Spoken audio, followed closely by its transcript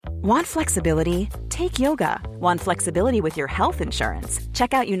Want flexibility? Take yoga. Want flexibility with your health insurance?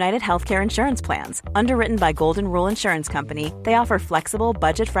 Check out United Healthcare Insurance Plans. Underwritten by Golden Rule Insurance Company, they offer flexible,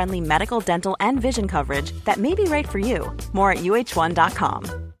 budget-friendly medical, dental, and vision coverage that may be right for you. More at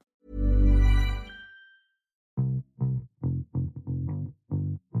uh1.com.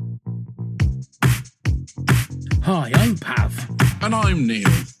 Hi, I'm Pav. And I'm Neil.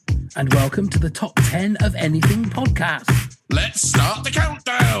 And welcome to the Top 10 of Anything podcast. Let's start the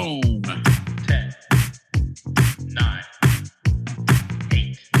countdown. 10, 9,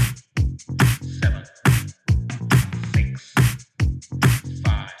 8, 7, 6,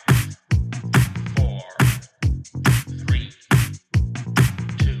 5, 4, 3,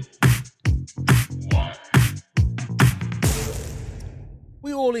 2, 1.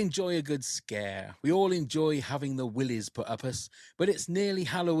 We all enjoy a good scare. We all enjoy having the willies put up us, but it's nearly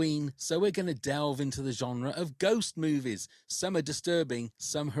Halloween, so we're going to delve into the genre of ghost movies. Some are disturbing,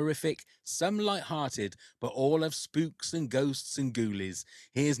 some horrific, some light-hearted, but all have spooks and ghosts and ghoulies.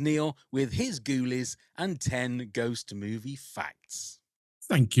 Here's Neil with his ghoulies and 10 ghost movie facts.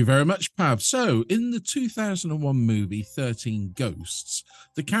 Thank you very much, Pav. So, in the 2001 movie 13 Ghosts,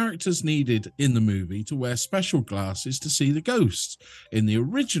 the characters needed in the movie to wear special glasses to see the ghosts. In the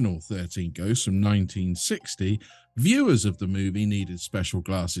original 13 Ghosts from 1960, viewers of the movie needed special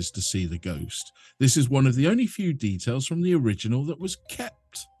glasses to see the ghost. This is one of the only few details from the original that was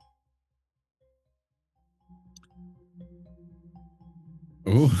kept.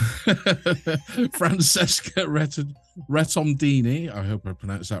 Oh, Francesca Retomdini, I hope I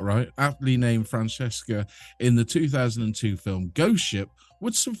pronounced that right, aptly named Francesca in the 2002 film Ghost Ship,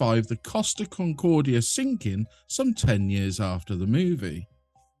 would survive the Costa Concordia sinking some 10 years after the movie.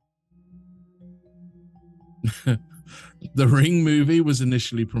 The Ring movie was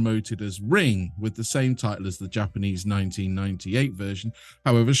initially promoted as Ring, with the same title as the Japanese 1998 version.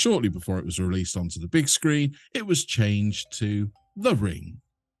 However, shortly before it was released onto the big screen, it was changed to The Ring.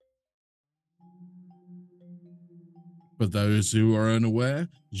 For those who are unaware,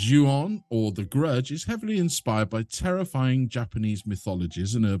 Ju-on, or The Grudge, is heavily inspired by terrifying Japanese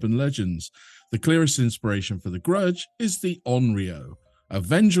mythologies and urban legends. The clearest inspiration for The Grudge is the Onryo, a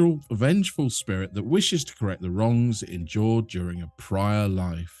vengeful spirit that wishes to correct the wrongs it endured during a prior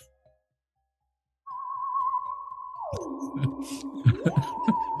life.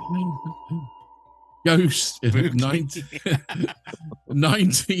 Ghost,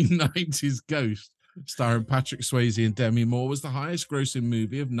 1990s Ghost, starring Patrick Swayze and Demi Moore, was the highest grossing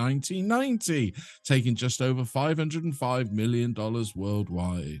movie of 1990, taking just over $505 million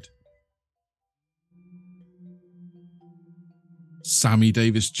worldwide. Sammy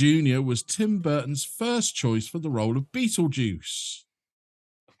Davis Jr. was Tim Burton's first choice for the role of Beetlejuice.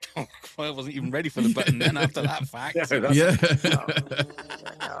 Oh, I wasn't even ready for the button then after that fact.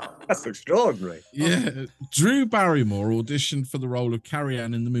 That's extraordinary. Yeah. Drew Barrymore auditioned for the role of Carrie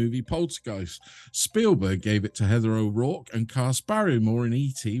Ann in the movie Poltergeist. Spielberg gave it to Heather O'Rourke and cast Barrymore in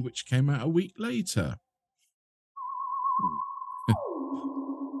E.T., which came out a week later.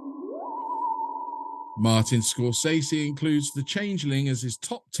 Martin Scorsese includes The Changeling as his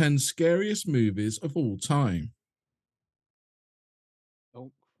top 10 scariest movies of all time.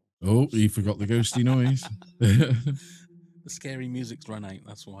 Oh, he forgot the ghosty noise. The scary music's run out,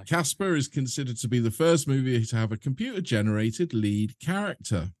 that's why. Casper is considered to be the first movie to have a computer-generated lead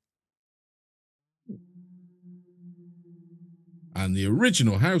character. And the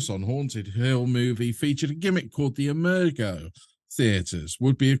original House on Haunted Hill movie featured a gimmick called the Emergo. Theaters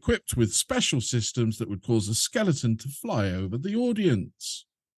would be equipped with special systems that would cause a skeleton to fly over the audience.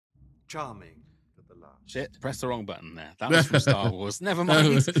 Charming. Shit, press the wrong button there. That was from Star Wars. Never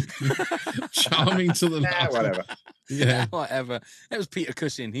mind. Charming to the last. Whatever. Yeah, whatever. It was Peter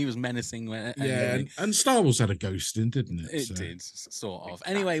Cushing. He was menacing. And Star Wars had a ghost in, didn't it? It did, sort of.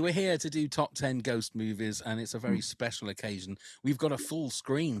 Anyway, we're here to do top 10 ghost movies, and it's a very special occasion. We've got a full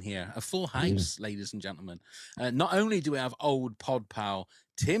screen here, a full house, ladies and gentlemen. Not only do we have old pod pal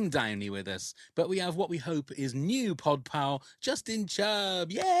Tim Downie with us, but we have what we hope is new pod pal Justin Chubb.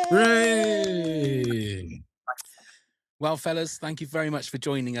 Yay! Hooray! Well, fellas, thank you very much for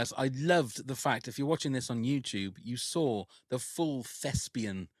joining us. I loved the fact, if you're watching this on YouTube, you saw the full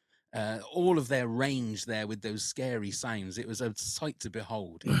thespian, all of their range there with those scary sounds. It was a sight to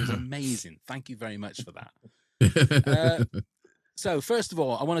behold. It was amazing. Thank you very much for that. So, first of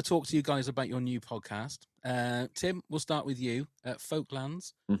all, I want to talk to you guys about your new podcast. Tim, we'll start with you.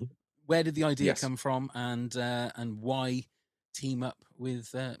 Folklands. Mm-hmm. Where did the idea come from, and why team up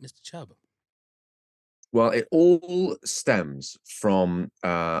with Mr. Chubb? Well, it all stems from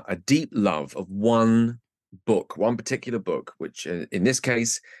a deep love of one book, one particular book, which in this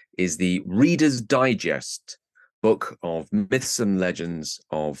case is the Reader's Digest book of myths and legends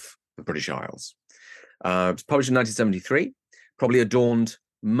of the British Isles. It was published in 1973, probably adorned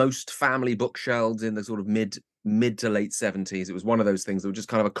most family bookshelves in the sort of mid to late 70s. It was one of those things that were just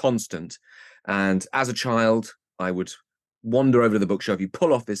kind of a constant. And as a child, I would wander over to the bookshelf, you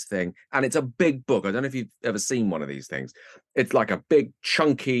pull off this thing, and it's a big book. I don't know if you've ever seen one of these things. It's like a big,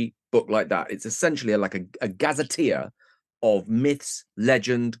 chunky book like that. It's essentially like a gazetteer of myths,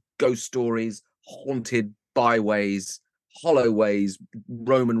 legend, ghost stories, haunted byways, hollow ways,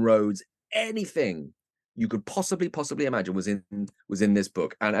 Roman roads, anything you could possibly imagine was in this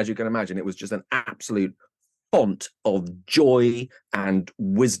book. And as you can imagine, it was just an absolute font of joy and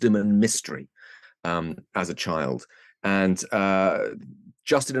wisdom and mystery as a child. And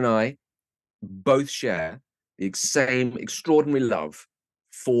Justin and I both share the same extraordinary love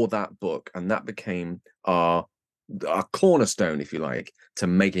for that book, and that became our cornerstone, if you like, to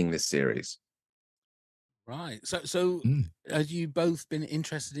making this series. Right. So have you both been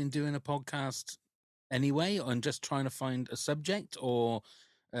interested in doing a podcast anyway, and just trying to find a subject, or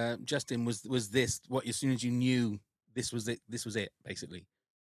Justin, was this what, as soon as you knew this was it basically?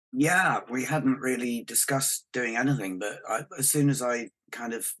 Yeah, we hadn't really discussed doing anything, but as soon as I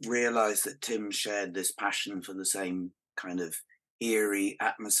kind of realized that Tim shared this passion for the same kind of eerie,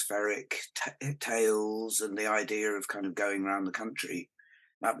 atmospheric tales and the idea of kind of going around the country,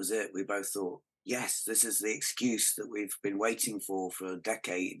 that was it. We both thought, yes, this is the excuse that we've been waiting for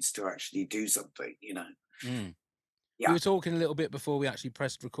decades to actually do something, you know. Mm. Yeah. We were talking a little bit before we actually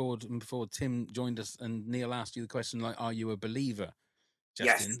pressed record, and before Tim joined us, and Neil asked you the question, like, are you a believer,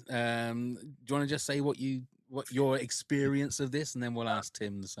 Justin? Yes. Do you want to just say what your experience of this, and then we'll ask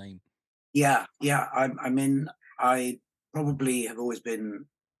Tim the same? Yeah. I mean, I probably have always been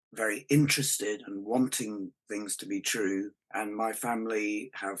very interested and wanting things to be true, and my family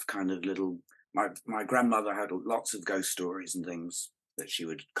have kind of my grandmother had lots of ghost stories and things that she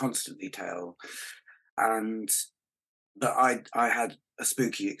would constantly tell, but I had a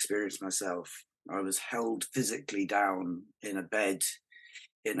spooky experience myself. I was held physically down in a bed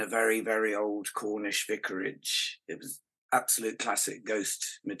in a very, very old Cornish vicarage. It was absolute classic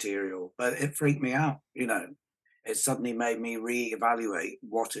ghost material, but it freaked me out, you know. It suddenly made me reevaluate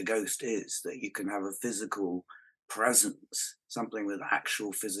what a ghost is, that you can have a physical presence, something with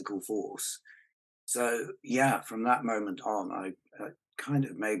actual physical force. So, yeah, from that moment on, I kind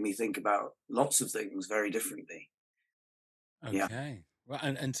of made me think about lots of things very differently. Okay. Yeah. Well,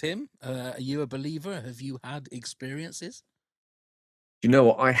 and Tim, are you a believer? Have you had experiences? You know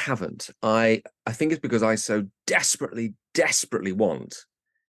what? I haven't. I think it's because I so desperately want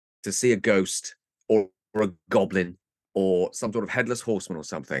to see a ghost or a goblin or some sort of headless horseman or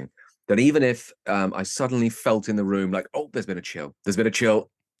something, that even if I suddenly felt in the room like, oh, there's been a chill.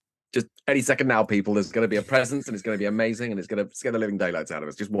 Just any second now, people, there's going to be a presence, and it's going to be amazing, and it's going to scare the living daylights out of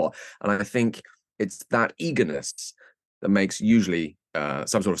us. Just what? And I think it's that eagerness that makes usually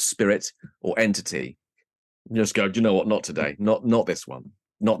some sort of spirit or entity just go, do you know what? Not today. Not this one.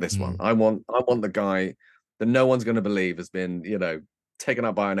 Not this one. I want the guy that no one's going to believe has been, you know, taken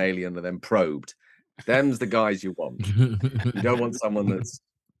up by an alien and then probed. Them's the guys you want. You don't want someone that's,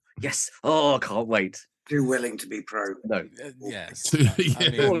 yes, oh, I can't wait. Too willing to be probed. No. Yes.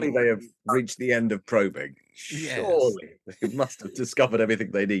 Surely they have reached the end of probing. Yes. Surely they must have discovered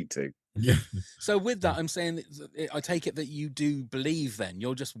everything they need to. Yeah. So with that, I'm saying, I take it that you do believe then.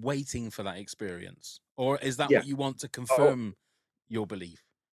 You're just waiting for that experience. Or is that what you want to confirm your belief?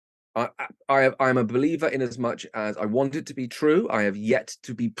 I'm a believer in as much as I want it to be true. I have yet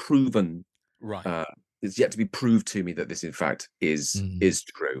to be proven. Right. It's yet to be proved to me that this, in fact, is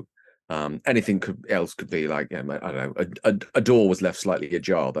true. Anything else could be like, I don't know, a door was left slightly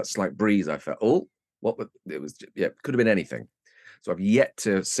ajar. That slight breeze I felt. Oh, it was? Yeah, could have been anything. So I've yet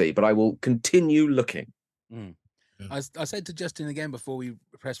to see, but I will continue looking. Mm. I said to Justin again before we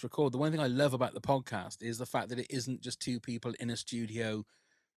press record, the one thing I love about the podcast is the fact that it isn't just two people in a studio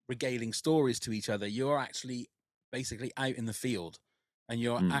regaling stories to each other. You're actually basically out in the field, and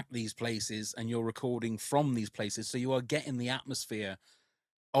you're at these places, and you're recording from these places. So you are getting the atmosphere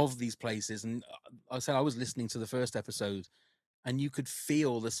of these places. And I said, I was listening to the first episode, and you could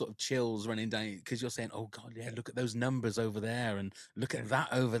feel the sort of chills running down, because you're saying, oh God, yeah, look at those numbers over there, and look at that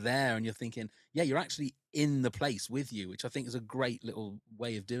over there. And you're thinking, yeah, you're actually in the place with you, which I think is a great little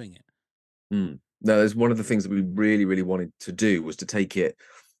way of doing it. No, there's one of the things that we really wanted to do was to take it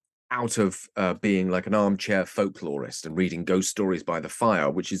out of being like an armchair folklorist and reading ghost stories by the fire,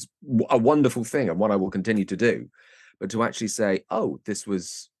 which is a wonderful thing and one I will continue to do, but to actually say, oh, this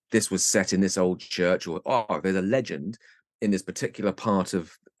was set in this old church, or oh, there's a legend in this particular part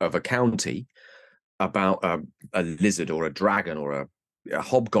of a county about a lizard or a dragon or a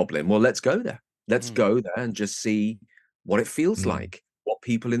hobgoblin. Well, let's go there. Let's go there and just see what it feels like, what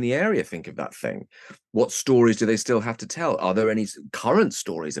people in the area think of that thing. What stories do they still have to tell? Are there any current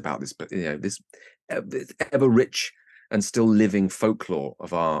stories about this, this ever rich and still living folklore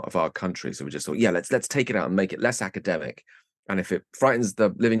of our country? So we just thought, yeah, let's take it out and make it less academic. And if it frightens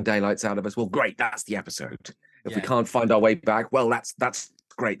the living daylights out of us, well, great, that's the episode. If we can't find our way back, well, that's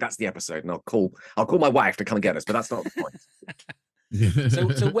great, that's the episode. And I'll call my wife to come and get us, but that's not the point. So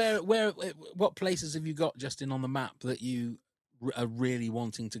what places have you got, Justin, on the map that you are really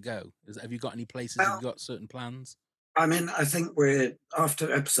wanting to go? Have you got any places? Have you got certain plans? I mean, I think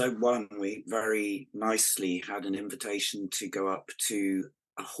after episode 1, we very nicely had an invitation to go up to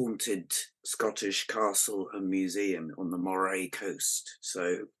a haunted Scottish castle and museum on the Moray coast.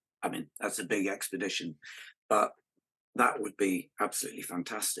 So, I mean, that's a big expedition, but that would be absolutely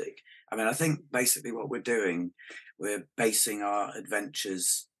fantastic. I mean, I think basically what we're doing, we're basing our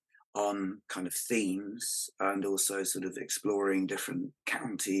adventures on kind of themes and also sort of exploring different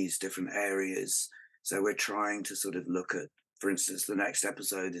counties, different areas. So we're trying to sort of look at, for instance, the next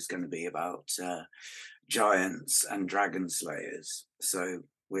episode is going to be about giants and dragon slayers. So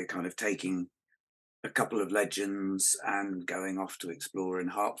we're kind of taking a couple of legends and going off to explore in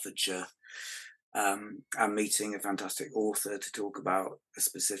Hertfordshire, and meeting a fantastic author to talk about a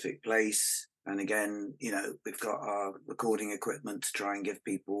specific place. And again, we've got our recording equipment to try and give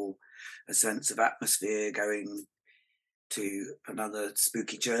people a sense of atmosphere going to another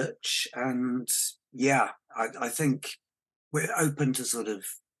spooky church. And yeah, I think we're open to sort of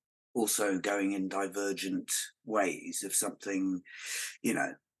also going in divergent ways. If something,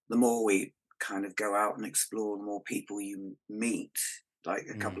 the more we kind of go out and explore, the more people you meet. Like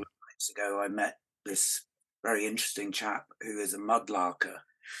a couple of nights ago, I met this very interesting chap who is a mudlarker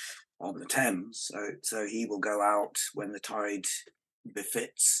on the Thames. So he will go out when the tide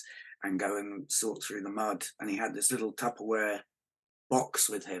befits and go and sort through the mud. And he had this little Tupperware box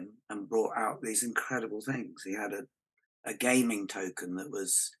with him and brought out these incredible things. He had a gaming token that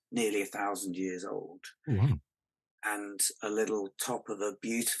was nearly 1,000 years old. Oh, wow. And a little top of a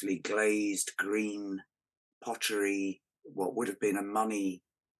beautifully glazed green pottery, what would have been a money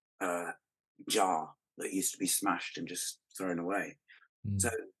jar that used to be smashed and just thrown away. So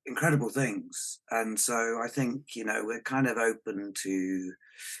incredible things. And so I think, we're kind of open to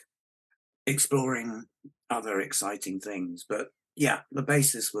exploring other exciting things. But yeah, the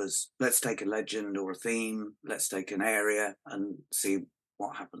basis was, let's take a legend or a theme, let's take an area and see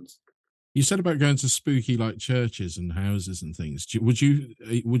what happens. You said about going to spooky like churches and houses and things. Would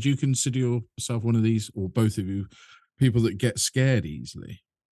you consider yourself one of these, or both of you, people that get scared easily?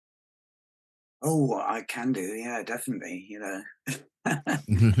 Oh, I can do, yeah, definitely.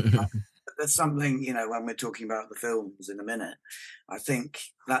 There's something, when we're talking about the films in a minute, I think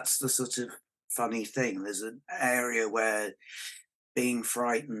that's the sort of funny thing. There's an area where being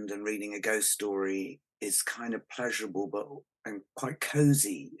frightened and reading a ghost story is kind of pleasurable, and quite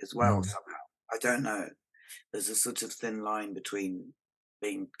cozy as well somehow. I don't know. There's a sort of thin line between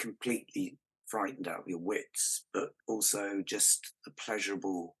being completely frightened out of your wits, but also just the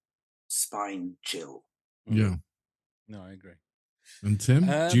pleasurable spine chill. Yeah. No, I agree. And Tim,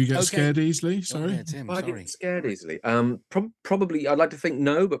 do you get scared easily? Sorry, yeah, Tim. I get scared easily. Probably, I'd like to think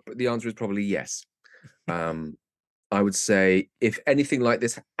no, but the answer is probably yes. I would say if anything like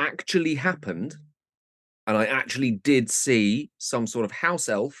this actually happened, and I actually did see some sort of house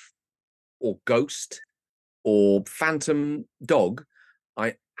elf or ghost or phantom dog,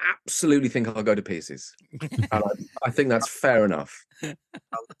 I absolutely think I'll go to pieces. And I think that's fair enough.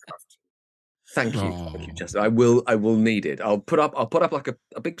 Thank you, Justin. I will need it. I'll put up like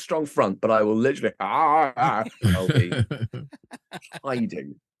a big strong front, but I will literally I'll be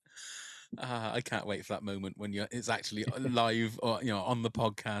hiding. I can't wait for that moment when it's actually live or on the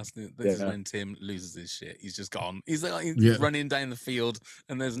podcast. This is when Tim loses his shit. He's just gone. He's running down the field,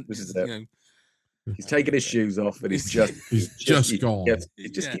 and there's he's taking his shoes off, and he's just gone.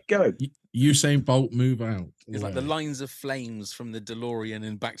 Keep going. Usain Bolt, move out. It's like the lines of flames from the DeLorean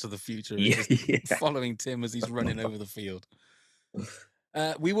in Back to the Future, following Tim as he's running over the field.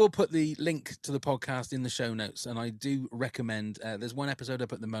 We will put the link to the podcast in the show notes, and I do recommend. There's one episode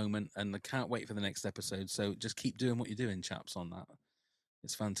up at the moment, and I can't wait for the next episode. So just keep doing what you're doing, chaps, on that.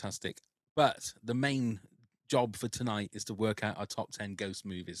 It's fantastic. But the main job for tonight is to work out our top 10 ghost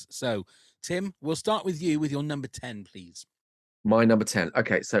movies. So, Tim, we'll start with you with your number 10, please. My number 10.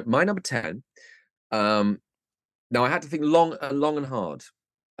 Okay, so my number 10. Now I had to think long and hard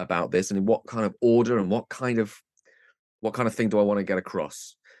about this, and in what kind of order and what kind of What kind of thing do I want to get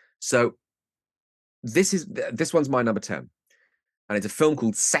across? So this one's my number 10, and it's a film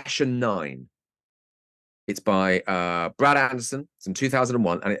called Session 9. It's by Brad Anderson. It's in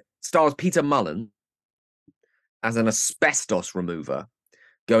 2001, and it stars Peter Mullen as an asbestos remover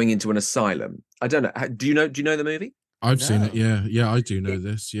going into an asylum. I don't know. Do you know the movie? I've seen it. No. Yeah, I do know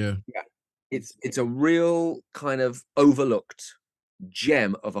this. Yeah. It's a real kind of overlooked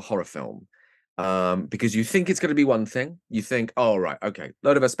gem of a horror film, because you think it's going to be one thing. You think, oh right, okay,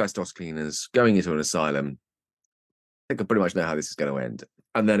 load of asbestos cleaners going into an asylum. I think I pretty much know how this is going to end,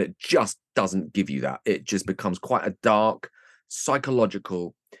 and then it just doesn't give you that. It just becomes quite a dark,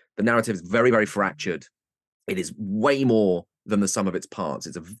 psychological. The narrative is very, very fractured. It is way more than the sum of its parts.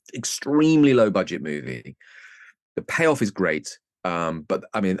 It's an extremely low budget movie. The payoff is great. But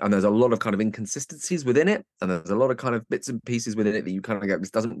I mean, and there's a lot of kind of inconsistencies within it, and there's a lot of kind of bits and pieces within it that you kind of get, this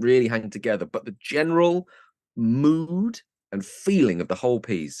doesn't really hang together. But the general mood and feeling of the whole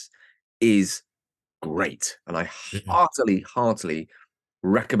piece is great. And I heartily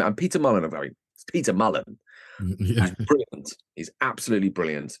recommend. And Peter Mullen, Peter Mullen, Yeah. is brilliant. He's absolutely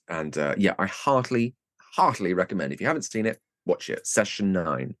brilliant. And I heartily recommend. If you haven't seen it, watch it. Session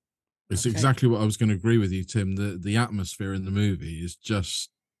 9. It's Okay. exactly what I was going to agree with you, Tim. The atmosphere in the movie is just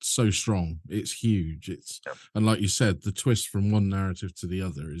so strong. It's huge. And like you said, the twist from one narrative to the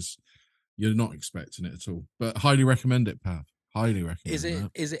other is, you're not expecting it at all. But highly recommend it, Pav. Highly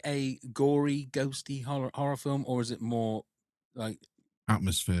recommend Is it a gory, ghosty horror film, or is it more like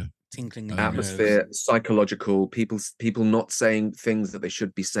atmosphere. tinkling in Atmosphere, nerves? psychological, people not saying things that they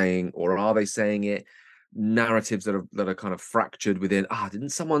should be saying, or are they saying it? Narratives that are kind of fractured within. Didn't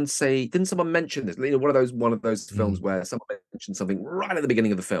someone mention this? One of those films where someone mentioned something right at the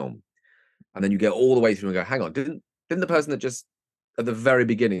beginning of the film, and then you get all the way through and go, hang on, didn't the person that just at the very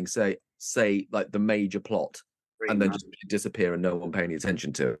beginning say like the major plot, and then just disappear and no one paying any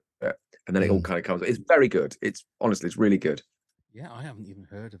attention to it, and then it all kind of comes. It's very good. It's really good. Yeah, I haven't even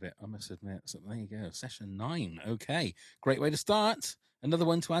heard of it, I must admit. So there you go. Session 9. Okay. Great way to start. Another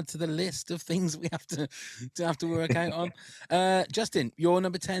one to add to the list of things we have to work out on. Justin, your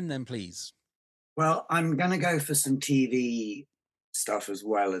number 10 then, please. Well, I'm going to go for some TV stuff as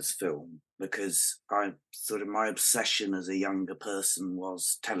well as film, because my obsession as a younger person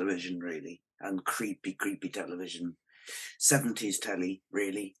was television, really, and creepy television. 70s telly,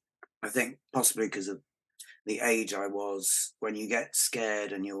 really. I think possibly because of the age I was. When you get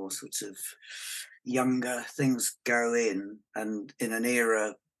scared and you're sort of younger, things go in, and in an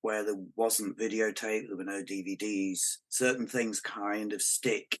era where there wasn't videotape, there were no DVDs, certain things kind of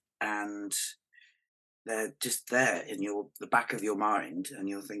stick, and they're just there in the back of your mind, and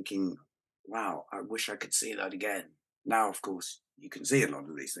you're thinking, wow, I wish I could see that again. Now, of course, you can see a lot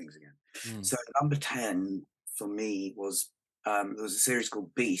of these things again. So number 10 for me was, there was a series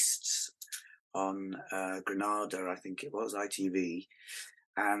called Beasts on Granada, I think it was, ITV,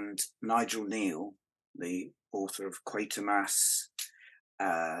 and Nigel Neal, the author of Quatermass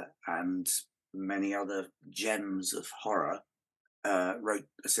and many other gems of horror, wrote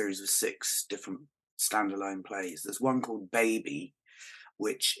a series of 6 different standalone plays. There's one called Baby,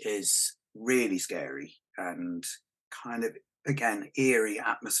 which is really scary and kind of, again, eerie,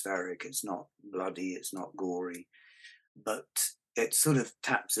 atmospheric. It's not bloody, it's not gory, but it sort of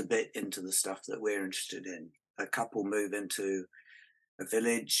taps a bit into the stuff that we're interested in. A couple move into a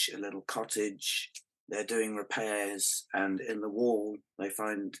village, a little cottage. They're doing repairs, and in the wall they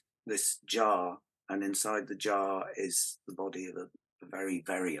find this jar, and inside the jar is the body of a very,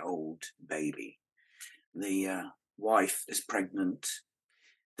 very old baby. The wife is pregnant.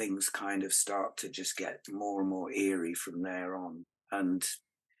 Things kind of start to just get more and more eerie from there on. And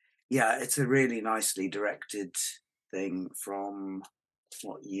yeah, it's a really nicely directed thing from,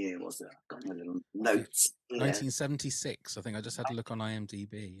 what year was it? I've got my little notes here. 1976. I think I just had to look on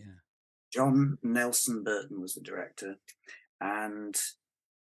IMDb. Yeah. John Nelson Burton was the director. And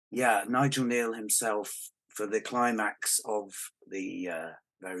yeah, Nigel Neal himself, for the climax of the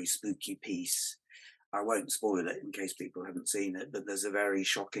very spooky piece, I won't spoil it in case people haven't seen it, but there's a very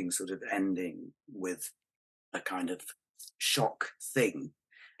shocking sort of ending with a kind of shock thing.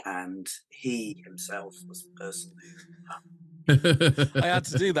 And he himself was the person I had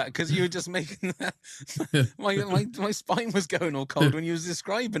to do that because you were just making that. My spine was going all cold when you was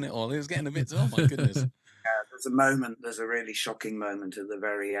describing it all. It was getting a bit, oh my goodness. there's a really shocking moment at the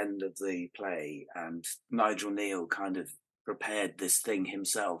very end of the play, and Nigel Neal kind of prepared this thing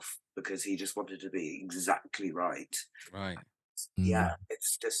himself because he just wanted to be exactly right. Right. Yeah,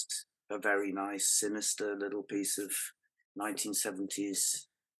 it's just a very nice, sinister little piece of 1970s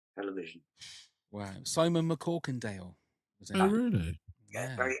television. Wow. Simon McCorkindale. Was in Oh, it. really?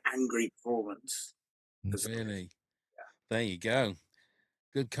 Yeah, Very angry performance. as well. really. There you go.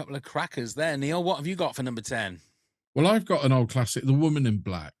 Good couple of crackers there. Neil, what have you got for number 10? Well, I've got an old classic, The Woman in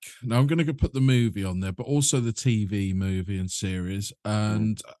Black. Now, I'm going to put the movie on there, but also the TV movie and series.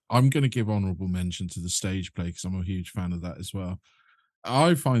 And I'm going to give honourable mention to the stage play because I'm a huge fan of that as well.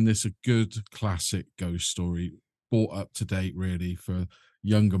 I find this a good classic ghost story, brought up to date, really, for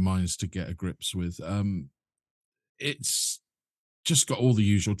younger minds to get a grips with. It's just got all the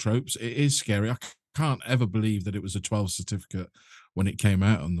usual tropes. It is scary. I can't ever believe that it was a 12 certificate when it came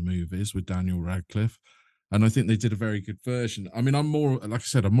out on the movies with Daniel Radcliffe. And I think they did a very good version. I mean, I'm more, like I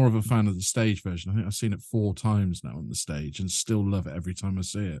said, I'm more of a fan of the stage version. I think I've seen it 4 times now on the stage and still love it every time I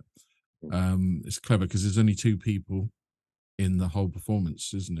see it. It's clever because there's only 2 people in the whole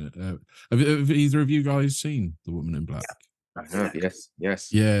performance, isn't it? Have either of you guys seen The Woman in Black? I have,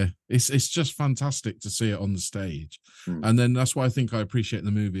 yes. Yeah, it's just fantastic to see it on the stage. And then that's why I think I appreciate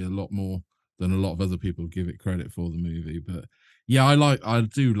the movie a lot more than a lot of other people give it credit for the movie. But yeah, I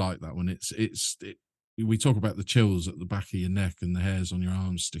do like that one. We talk about the chills at the back of your neck and the hairs on your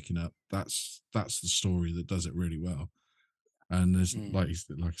arms sticking up. That's the story that does it really well. And there's like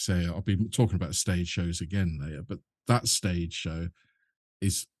I say, I'll be talking about stage shows again later, but that stage show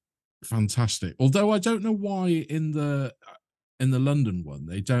is fantastic. Although I don't know why in the London one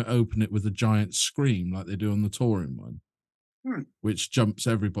they don't open it with a giant scream like they do on the touring one, which jumps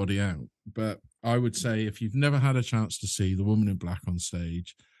everybody out. But I would say if you've never had a chance to see The Woman in Black on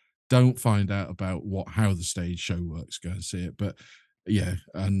stage, don't find out about how the stage show works. Go and see it. But yeah,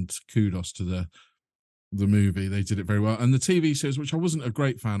 and kudos to the movie. They did it very well. And the TV series, which I wasn't a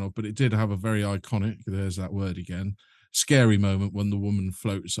great fan of, but it did have a very iconic, there's that word again, scary moment when the woman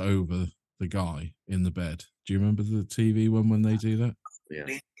floats over the guy in the bed. Do you remember the TV one when they do that? Yeah.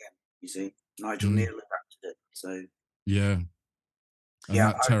 You see, Nigel Neal adapted it. So yeah. And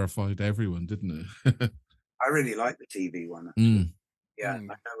that terrified everyone, didn't it? I really like the TV one, actually. Yeah, I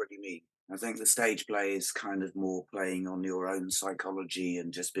know what you mean. I think the stage play is kind of more playing on your own psychology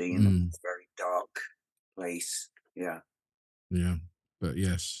and just being in a very dark place. Yeah. But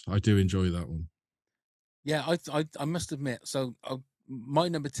yes, I do enjoy that one. Yeah, I must admit. So my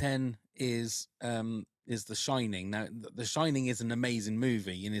number 10 is The Shining. Now, The Shining is an amazing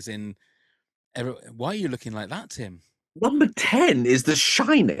movie and is in. Why are you looking like that, Tim? Number 10 is The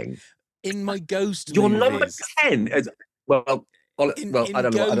Shining. In my ghost Your movies. number 10 is I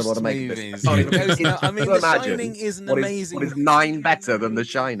don't know what to make of this. I mean, The Shining is an amazing. What is 9 better than The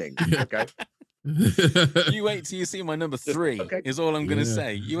Shining? Okay. You wait till you see my number 3. Is all I'm going to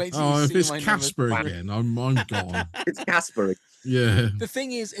say. You wait till you see if my it's Casper again, I'm gone. It's Casper. Yeah. The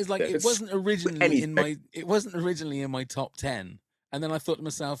thing is like it wasn't originally in my top 10, and then I thought to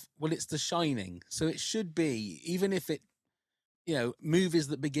myself, well, it's The Shining, so it should be, even if it, movies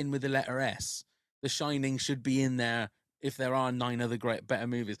that begin with the letter S, The Shining should be in there. If there are 9 other better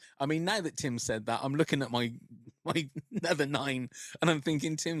movies. I mean, now that Tim said that, I'm looking at my other 9, and I'm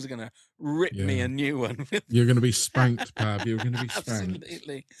thinking Tim's going to rip me a new one. You're going to be spanked, Pab. You're going to be spanked.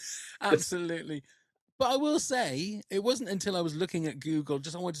 Absolutely. But I will say, it wasn't until I was looking at Google,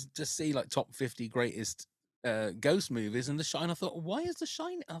 I wanted to see like top 50 greatest ghost movies, and The Shining. I thought, why is The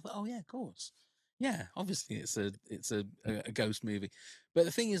Shining? I thought, oh yeah, of course. Yeah, obviously it's a ghost movie. But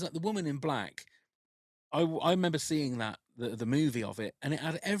the thing is, like The Woman in Black, I remember seeing that the movie of it, and it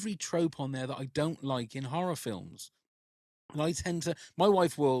had every trope on there that I don't like in horror films. And my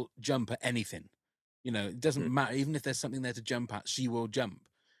wife will jump at anything, it doesn't matter. Even if there's something there to jump at, she will jump.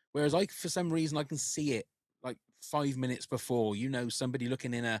 Whereas for some reason, I can see it like 5 minutes before, somebody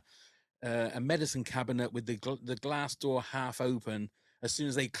looking in a medicine cabinet with the glass door half open. As soon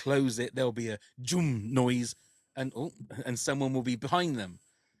as they close it, there'll be a zoom noise, and someone will be behind them.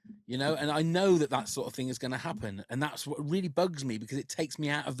 And I know that sort of thing is going to happen, and that's what really bugs me because it takes me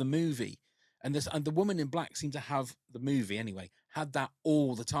out of the movie. And The Woman in Black seemed to have, the movie anyway, had that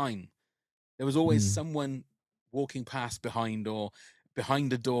all the time. There was always someone walking past behind, or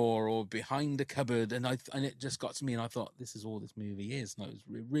behind a door, or behind a cupboard, and it just got to me, and I thought, this is all this movie is. And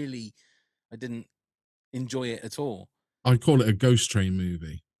I didn't enjoy it at all. I call it a ghost train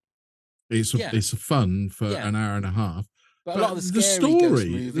movie. It's a fun for an hour and a half. But a lot of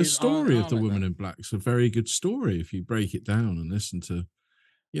the story of The Woman in Black is a very good story if you break it down and listen to,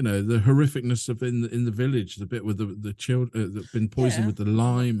 the horrificness of in the village, the bit with the children that've been poisoned with the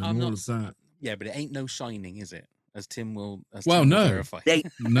lime and all of that. Yeah, but it ain't no Shining, is it? As Tim will. No, verify.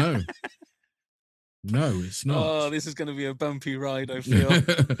 No, it's not. Oh, this is going to be a bumpy ride, I feel.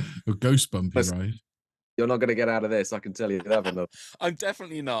 A ghost bumpy ride. You're not going to get out of this, I can tell you that. I'm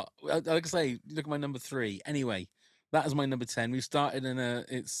definitely not. Like I say, look at my number 3. Anyway, That is my number 10. We've started in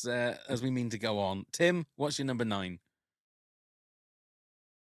it's as we mean to go on. Tim, what's your number 9?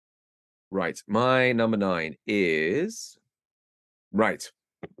 Right. My number 9 is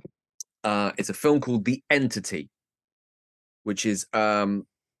it's a film called The Entity, which is early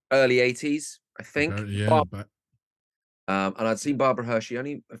 80s, I think. Yeah, but And I'd seen Barbara Hershey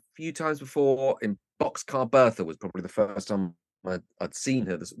only a few times before. In Boxcar Bertha was probably the first time I'd seen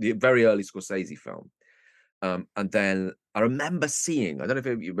her, the very early Scorsese film. And then I remember seeing, I don't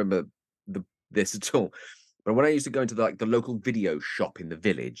know if you remember this at all, but when I used to go into the local video shop in the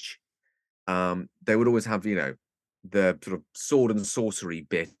village, they would always have, the sort of sword and sorcery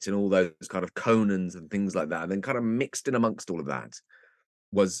bit and all those kind of Conans and things like that. And then kind of mixed in amongst all of that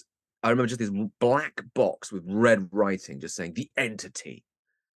was, I remember just this black box with red writing just saying The Entity,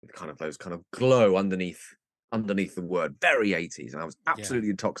 with kind of those kind of glow underneath the word. Very 80s. And I was absolutely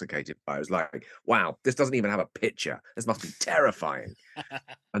intoxicated by it. I was like, wow, this doesn't even have a picture. This must be terrifying.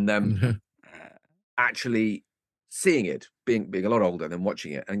 And then actually seeing it, being a lot older, than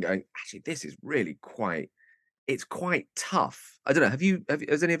watching it and going, actually, this is really quite tough. I don't know.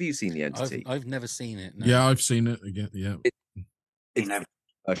 Has any of you seen The Entity? I've never seen it. No. Yeah, I've seen it again. Yeah. It's a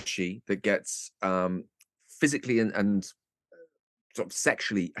she that gets physically and sort of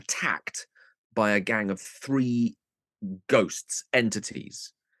sexually attacked by a gang of 3 ghosts,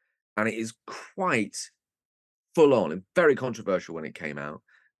 entities. And it is quite full on and very controversial when it came out.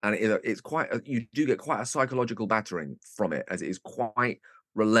 And it's you do get quite a psychological battering from it, as it is quite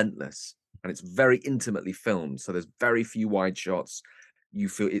relentless and it's very intimately filmed. So there's very few wide shots.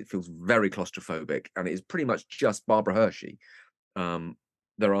 It feels very claustrophobic, and it is pretty much just Barbara Hershey.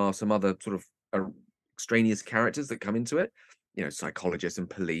 There are some other sort of extraneous characters that come into it, psychologists and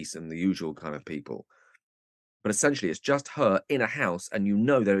police and the usual kind of people. But essentially, it's just her in a house, and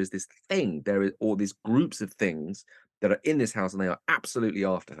there is this thing, or these groups of things that are in this house, and they are absolutely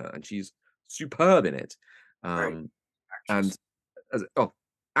after her, and she's superb in it. And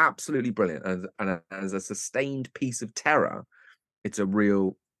absolutely brilliant. And as a sustained piece of terror, it's a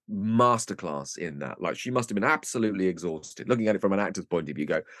real masterclass in that. Like, she must have been absolutely exhausted. Looking at it from an actor's point of view, you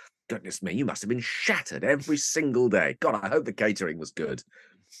go, goodness me, you must have been shattered every single day. God, I hope the catering was good,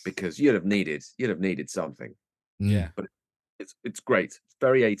 because you'd have needed something. Yeah. But it's great. It's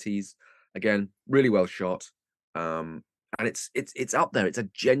very 80s. Again, really well shot. And it's up there. It's a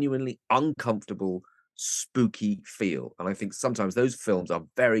genuinely uncomfortable, spooky feel. And I think sometimes those films are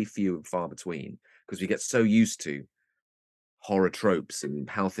very few and far between, because we get so used to horror tropes and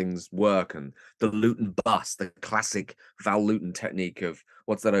how things work, and the Luton bus, the classic Val Luton technique of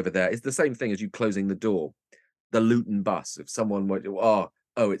what's that over there. It's the same thing as you closing the door. The Luton bus. If someone went, oh,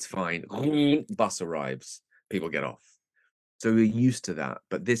 it's fine. Bus arrives. People get off. So we're used to that,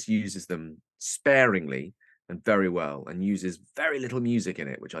 but this uses them sparingly and very well, and uses very little music in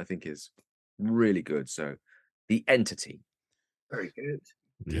it, which I think is really good. So The Entity. Very good.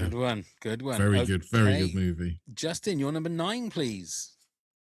 Yeah. Good one. Very good movie. Justin, your number 9, please.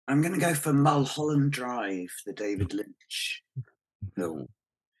 I'm going to go for Mulholland Drive, the David Lynch film.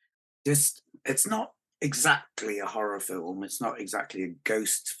 It's not exactly a horror film. It's not exactly a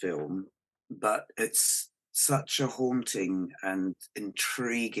ghost film, but it's such a haunting and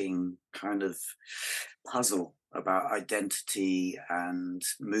intriguing kind of puzzle about identity and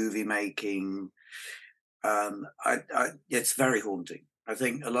movie making. It's very haunting. I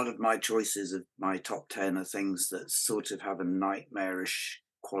think a lot of my choices of my top 10 are things that sort of have a nightmarish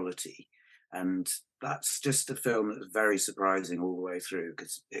quality. And that's just a film that's very surprising all the way through,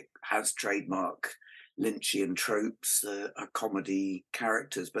 because it has trademark Lynchian tropes, are comedy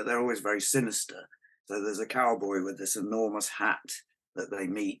characters, but they're always very sinister. So there's a cowboy with this enormous hat that they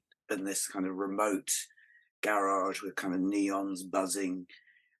meet in this kind of remote garage with kind of neons buzzing.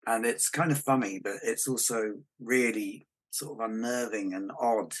 And it's kind of funny, but it's also really sort of unnerving and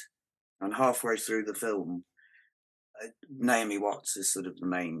odd. And halfway through the film, Naomi Watts is sort of the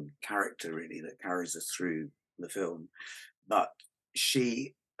main character, really, that carries us through the film. But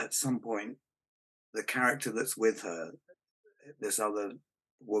she, at some point, the character that's with her, this other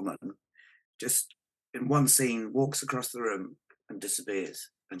woman, just in one scene walks across the room and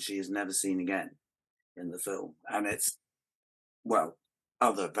disappears, and she is never seen again in the film. And it's, well,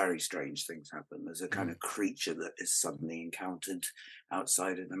 other very strange things happen. There's a kind of creature that is suddenly encountered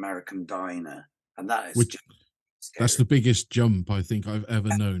outside an American diner, and that is just scary. That's the biggest jump I think I've ever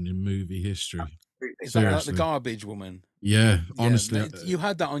known in movie history. Is that like the garbage woman? Yeah, honestly. You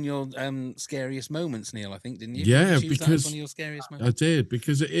had that on your scariest moments, Neil, I think, didn't you? Yeah, did you because that as one of your scariest moments? I did,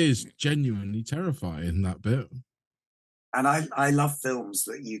 because it is genuinely terrifying, that bit. And I love films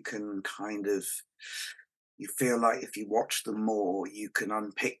that you can kind of, you feel like if you watch them more, you can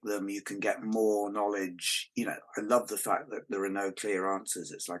unpick them, you can get more knowledge. You know, I love the fact that there are no clear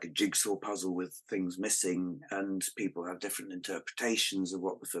answers. It's like a jigsaw puzzle with things missing, and people have different interpretations of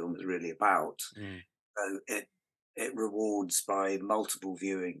what the film is really about. So it rewards by multiple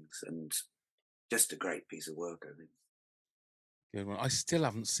viewings, and just a great piece of work, I think. Good one. I still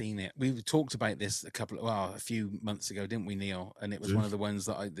haven't seen it. We talked about this a few months ago, didn't we, Neil? And it was one of the ones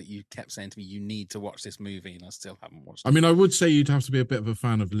that you kept saying to me, you need to watch this movie, and I still haven't watched it. I mean, I would say you'd have to be a bit of a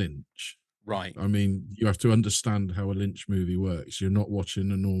fan of Lynch. Right. I mean, you have to understand how a Lynch movie works. You're not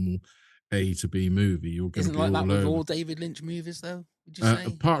watching a normal A to B movie. You're going to be like that all with over. all David Lynch movies, though, would you say?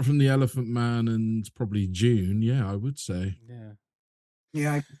 Apart from The Elephant Man and probably June, yeah, I would say. Yeah.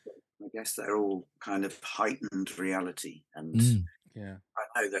 Yeah, I guess they're all kind of heightened reality. And yeah,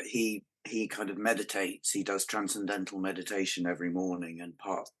 I know that he kind of meditates. He does transcendental meditation every morning, and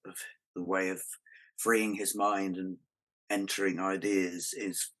part of the way of freeing his mind and entering ideas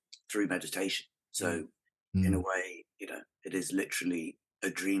is through meditation. So in a way, you know, it is literally a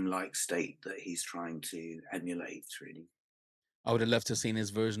dreamlike state that he's trying to emulate, really. I would have loved to have seen his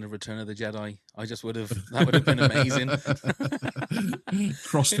version of Return of the Jedi. That would have been amazing.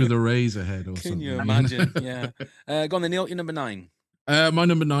 Crossed with a razor head or something. Can you imagine? Yeah. Go on then, Neil, your number 9. My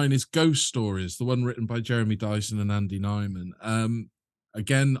number 9 is Ghost Stories, the one written by Jeremy Dyson and Andy Nyman.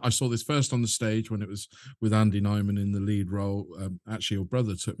 Again, I saw this first on the stage when it was with Andy Nyman in the lead role. Actually, your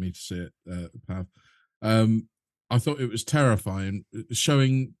brother took me to see it, Pav. I thought it was terrifying,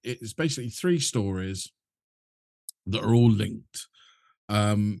 showing it's basically 3 stories that are all linked,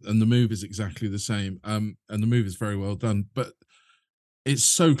 and the movie is exactly the same, and the movie is very well done, but it's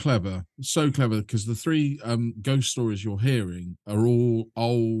so clever because the 3 ghost stories you're hearing are all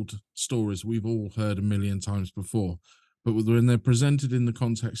old stories we've all heard a million times before, but when they're presented in the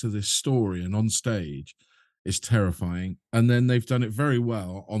context of this story and on stage, it's terrifying. And then they've done it very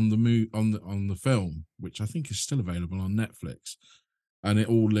well on the film, which I think is still available on Netflix. And it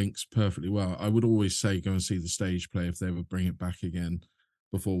all links perfectly well. I would always say go and see the stage play if they ever bring it back again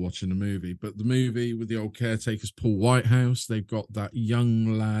before watching the movie. But the movie with the old caretakers, Paul Whitehouse, they've got that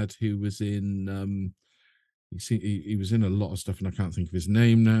young lad who was in, he was in a lot of stuff and I can't think of his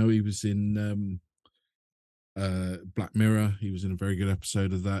name now. He was in Black Mirror. He was in a very good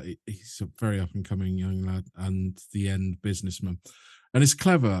episode of that. He's a very up and coming young lad and the end businessman. And it's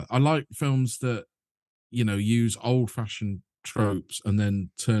clever. I like films that, you know, use old fashioned tropes and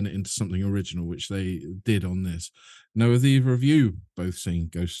then turn it into something original, which they did on this. Now, have either of you both seen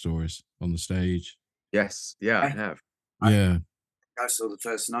Ghost Stories on the stage? Yes, yeah, I have. Yeah, I saw the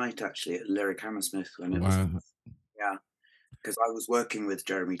first night actually at Lyric Hammersmith when it was. Yeah, because I was working with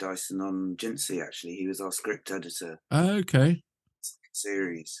Jeremy Dyson on Jinsey. Actually, he was our script editor. Okay.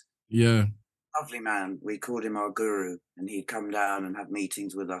 Series. Yeah. Lovely man. We called him our guru, and he'd come down and have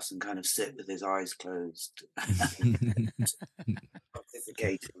meetings with us and kind of sit with his eyes closed,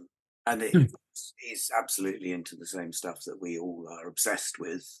 pontificating. And he's absolutely into the same stuff that we all are obsessed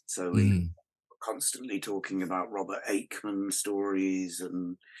with. So we were constantly talking about Robert Aikman stories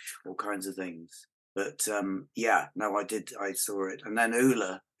and all kinds of things. But I saw it. And then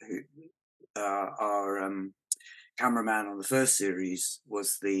Ula, who our cameraman on the first series,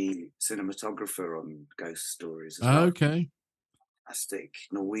 was the cinematographer on Ghost Stories as well. Okay. Fantastic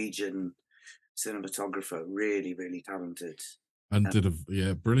Norwegian cinematographer, really, really talented. And did a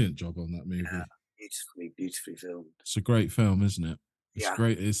brilliant job on that movie. Yeah, beautifully filmed. It's a great film, isn't it? It's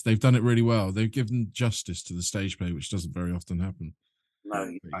great. They've done it really well. They've given justice to the stage play, which doesn't very often happen.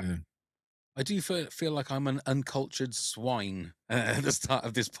 No, yeah. I do feel like I'm an uncultured swine at the start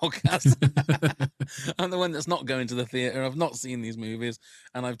of this podcast. I'm the one that's not going to the theatre. I've not seen these movies,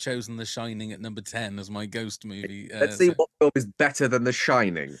 and I've chosen The Shining at number 10 as my ghost movie. Let's see what film is better than The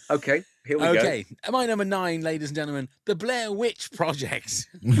Shining. Okay, here we go. Okay, my number 9, ladies and gentlemen, The Blair Witch Project.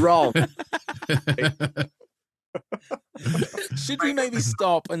 Wrong. Should we maybe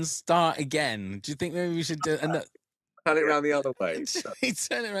stop and start again? Do you think maybe we should do Turn it around the other way.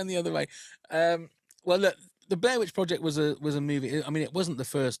 Turn it around the other way. Well, look, the Blair Witch Project was a movie. I mean, it wasn't the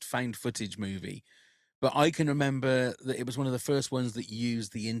first found footage movie, but I can remember that it was one of the first ones that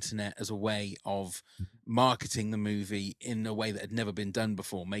used the internet as a way of marketing the movie in a way that had never been done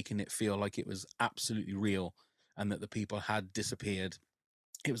before, making it feel like it was absolutely real and that the people had disappeared.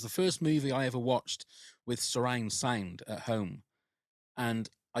 It was the first movie I ever watched with surround sound at home, and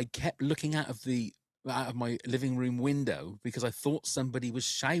I kept looking out of my living room window because I thought somebody was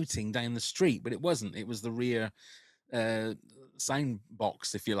shouting down the street, but it wasn't. It was the rear sound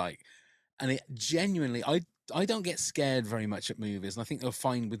box, if you like. And it genuinely, I don't get scared very much at movies, and I think they'll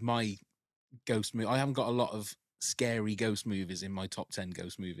find with my ghost movie. I haven't got a lot of scary ghost movies in my top 10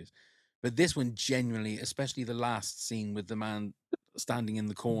 ghost movies, but this one genuinely, especially the last scene with the man standing in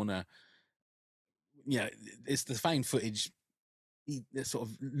the corner. Yeah, it's the found footage, the sort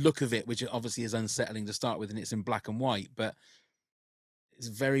of look of it, which obviously is unsettling to start with, and it's in black and white. But it's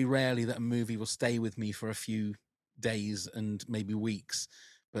very rarely that a movie will stay with me for a few days and maybe weeks.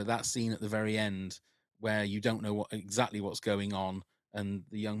 But that scene at the very end, where you don't know exactly what's going on, and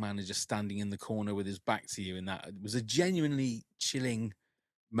the young man is just standing in the corner with his back to you, and that it was a genuinely chilling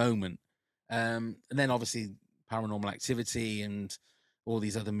moment. And then obviously Paranormal Activity and all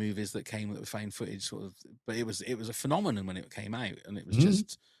these other movies that came with found footage sort of, but it was a phenomenon when it came out, and it was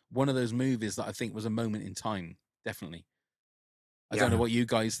just one of those movies that I think was a moment in time, definitely. I don't know what you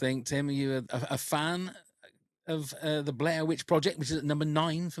guys think. Tim, are you a fan of the Blair Witch Project, which is at number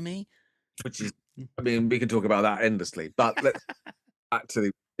 9 for me? Which is, I mean, we can talk about that endlessly, but let's back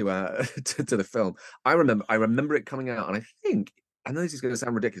to the film. I remember it coming out, and I know this is going to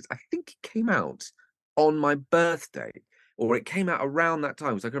sound ridiculous. I think it came out on my birthday, or it came out around that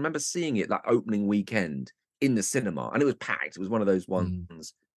time. So I can remember seeing it that opening weekend in the cinema, and it was packed. It was one of those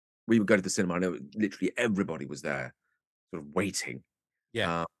ones we would go to the cinema, and literally everybody was there, sort of waiting.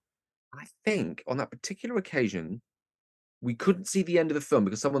 Yeah. I think on that particular occasion, we couldn't see the end of the film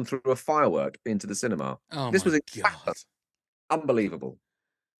because someone threw a firework into the cinema. Oh, this my was God. Unbelievable.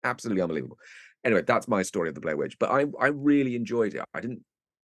 Absolutely unbelievable. Anyway, that's my story of the Blair Witch, but I really enjoyed it. I didn't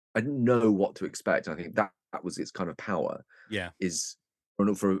know what to expect. I think that was its kind of power. Yeah. Is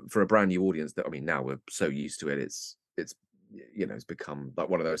for a brand new audience that, I mean, now we're so used to it. It's it's become like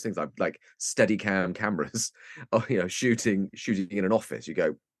one of those things, like steady cam cameras, shooting in an office. You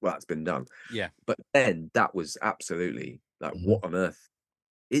go, well, that's been done. Yeah. But then that was absolutely like, what on earth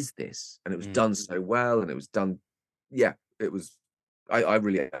is this? And it was done so well, and it was done. Yeah, it was. I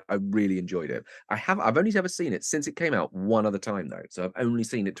really enjoyed it. I've only ever seen it since it came out one other time though, so I've only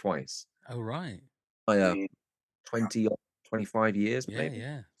seen it twice. Oh, right. 20 or 25 years, Yeah, maybe.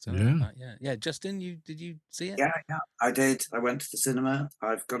 yeah. Something like that, yeah. Justin, did you see it? Yeah, I did. I went to the cinema.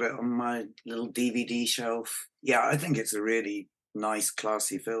 I've got it on my little DVD shelf. Yeah, I think it's a really nice,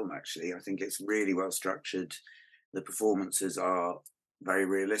 classy film, actually. I think it's really well structured. The performances are very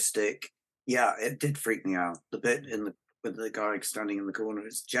realistic. Yeah, it did freak me out. The bit with the guy standing in the corner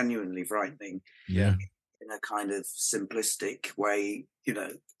is genuinely frightening. Yeah. In a kind of simplistic way,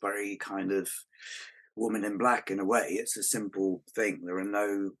 very kind of Woman in Black in a way. It's a simple thing. There are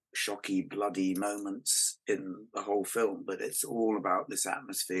no shocky, bloody moments in the whole film, but it's all about this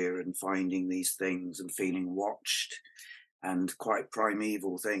atmosphere and finding these things and feeling watched and quite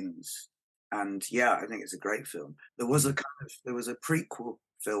primeval things. And yeah, I think it's a great film. There was a prequel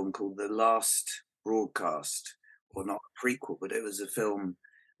film called The Last Broadcast, or not a prequel, but it was a film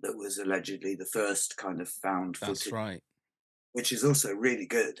that was allegedly the first kind of found footage. That's right. Which is also really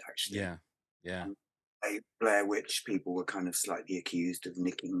good, actually. Yeah, yeah. Blair Witch people were kind of slightly accused of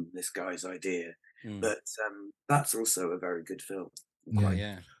nicking this guy's idea, but that's also a very good film.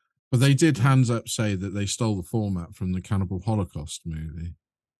 Yeah. But they did hands up say that they stole the format from the Cannibal Holocaust movie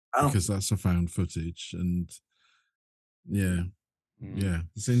because that's a found footage, and yeah,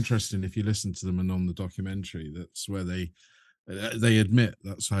 it's interesting if you listen to them and on the documentary. That's where they admit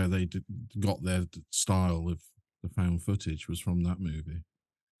that's how they got their style of the found footage was from that movie.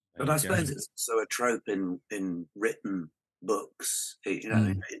 But I suppose it's also a trope in written books,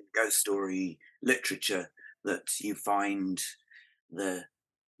 in ghost story literature, that you find the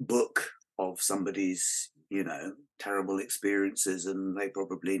book of somebody's, terrible experiences, and they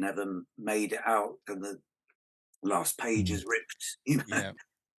probably never made it out, and the last page is ripped,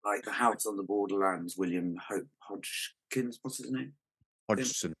 like The House on the Borderlands, William Hodgkins, what's his name?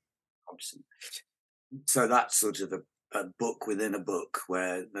 Hodgson. So that's sort of a book within a book,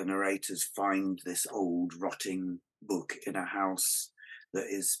 where the narrators find this old rotting book in a house that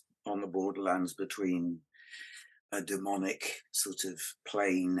is on the borderlands between a demonic sort of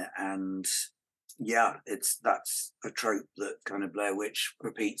plane and that's a trope that kind of Blair Witch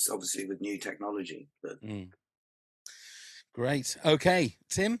repeats, obviously with new technology. But great. Okay,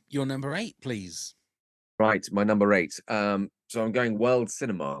 Tim, your number 8, please. Right, my number 8. So I'm going world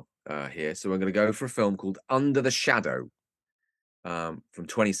cinema here. So I'm going to go for a film called Under the Shadow from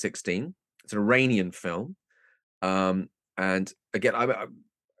 2016. It's an Iranian film. And again, I'm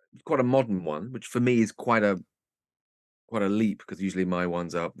quite a modern one, which for me is quite a leap, because usually my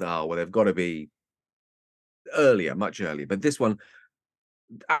ones are, they've got to be earlier, much earlier. But this one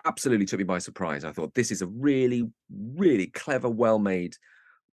absolutely took me by surprise. I thought this is a really, really clever, well-made,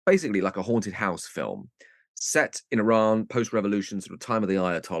 basically like a haunted house film set in Iran, post-revolution, sort of time of the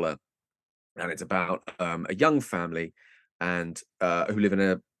Ayatollah. and it's about a young family and who live in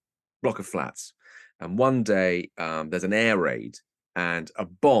a block of flats. And one day there's an air raid, and a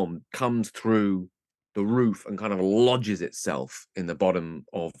bomb comes through the roof and kind of lodges itself in the bottom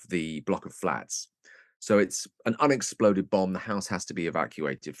of the block of flats. So it's an unexploded bomb. The house has to be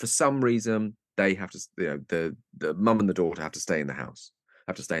evacuated. For some reason, they have to, the mum and the daughter have to stay in the house,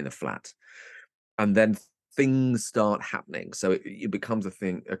 have to stay in the flat. And then things start happening. So it becomes a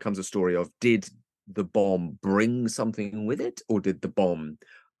thing, it becomes a story of, did the bomb bring something with it, or did the bomb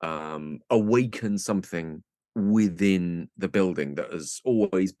awaken something within the building that has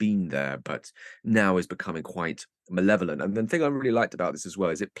always been there, but now is becoming quite malevolent? And the thing I really liked about this as well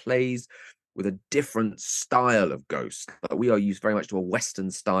is it plays with a different style of ghost. We are used very much to a Western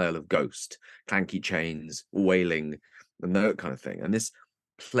style of ghost, clanky chains, wailing, and that kind of thing. And this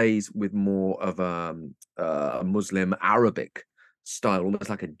plays with more of a Muslim Arabic style, almost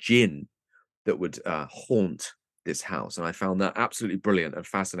like a jinn that would haunt this house. And I found that absolutely brilliant and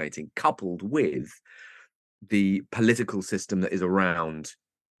fascinating, coupled with the political system that is around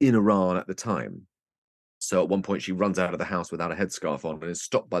in Iran at the time. So at one point she runs out of the house without a headscarf on and is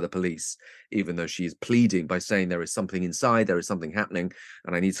stopped by the police, even though she is pleading by saying there is something inside, there is something happening,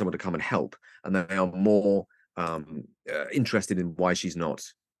 and I need someone to come and help. And they are more interested in why she's not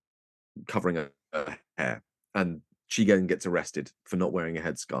covering her hair. And she then gets arrested for not wearing a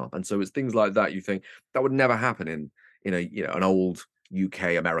headscarf. And so it's things like that you think that would never happen in a an old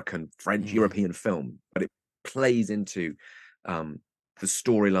UK, American, French, European film, but it plays into the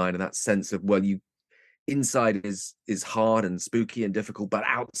storyline and that sense of, well, you inside is hard and spooky and difficult, but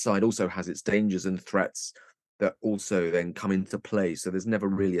outside also has its dangers and threats that also then come into play. So there's never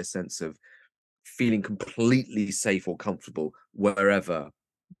really a sense of feeling completely safe or comfortable wherever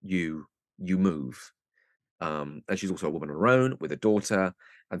you move. And she's also a woman on her own with a daughter,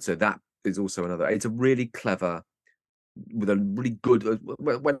 and so that is also another. It's a really clever, with a really good.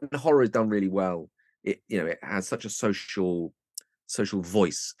 When horror is done really well, it has such a social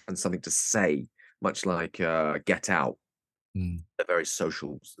voice and something to say, much like Get Out. A very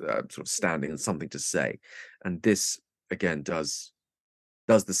social sort of standing and something to say, and this again does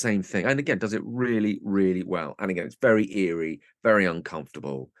the same thing, and again does it really, really well. And again, it's very eerie, very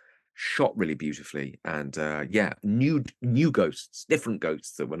uncomfortable, shot really beautifully, and new ghosts, different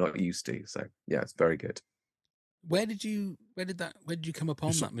ghosts that we're not used to. So yeah, it's very good. Where did you come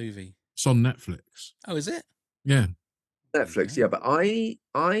upon that movie? It's on Netflix. Oh, is it? Yeah. Netflix, yeah. But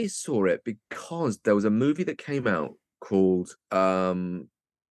I saw it because there was a movie that came out called A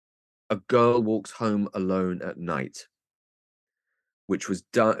Girl Walks Home Alone at Night, which is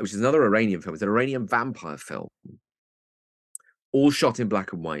another Iranian film. It's an Iranian vampire film, all shot in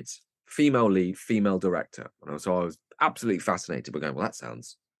black and white, female lead, female director. And so I was absolutely fascinated. We're going, well, that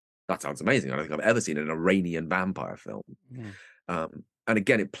sounds amazing. I don't think I've ever seen an Iranian vampire film. And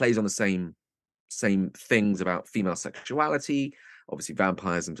again, it plays on the same things about female sexuality. Obviously,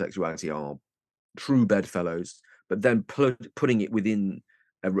 vampires and sexuality are true bedfellows, but then putting it within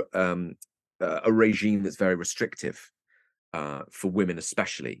a regime that's very restrictive for women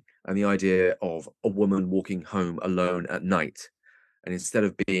especially, and the idea of a woman walking home alone at night, and instead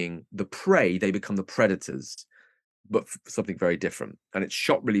of being the prey, they become the predators, but something very different. And it's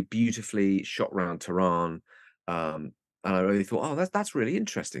shot really beautifully, shot around Tehran, and I really thought, oh, that's really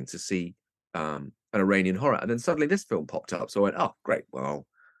interesting to see an Iranian horror. And then suddenly this film popped up, so I went, oh, great, well,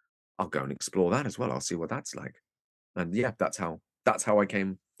 I'll go and explore that as well. I'll see what that's like. And yeah, that's how I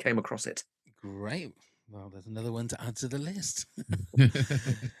came across it. Great. Well, there's another one to add to the list.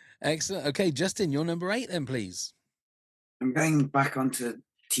 Excellent. Okay, Justin, you're number 8 then, please. I'm going back onto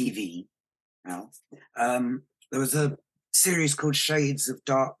TV now. There was a series called Shades of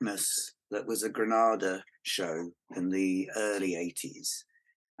Darkness that was a Granada show in the early 80s.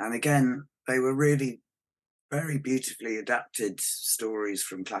 And again, they were really very beautifully adapted stories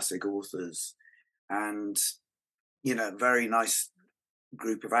from classic authors. And, very nice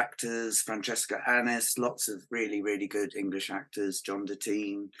group of actors, Francesca Annis, lots of really, really good English actors, John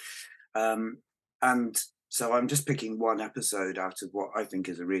Deteen. And so I'm just picking one episode out of what I think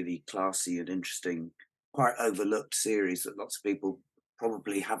is a really classy and interesting, quite overlooked series that lots of people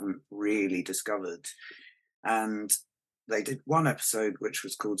probably haven't really discovered. And they did one episode which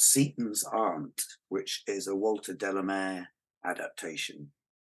was called Seaton's Aunt, which is a Walter Delamere adaptation.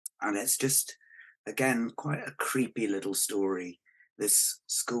 And it's just, again, quite a creepy little story. This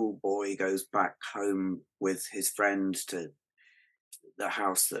schoolboy goes back home with his friend to the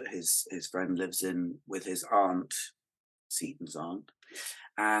house that his friend lives in with his aunt, Seaton's aunt,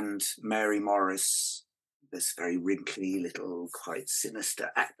 and Mary Morris this very wrinkly little, quite sinister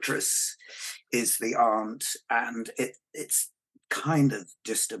actress is the aunt, and it's kind of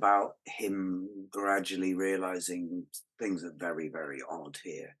just about him gradually realizing things are very, very odd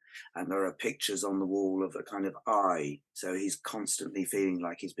here. And there are pictures on the wall of a kind of eye, so he's constantly feeling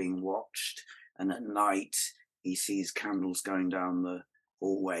like he's being watched. And at night he sees candles going down the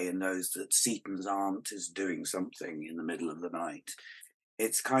hallway and knows that Seaton's aunt is doing something in the middle of the night.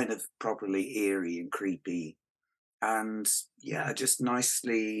 It's kind of properly eerie and creepy, and yeah, just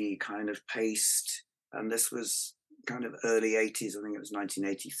nicely kind of paced. And this was kind of early 80s. I think it was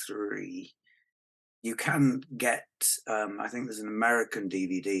 1983. You can get, I think there's an American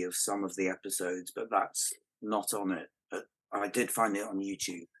DVD of some of the episodes, but that's not on it. But I did find it on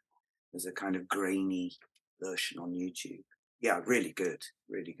YouTube. There's a kind of grainy version on YouTube. Yeah, really good,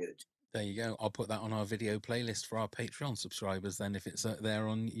 really good. There you go. I'll put that on our video playlist for our Patreon subscribers. Then, if it's there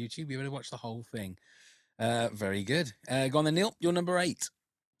on YouTube, you better watch the whole thing. Very good. Go on then, Neil. You're number 8.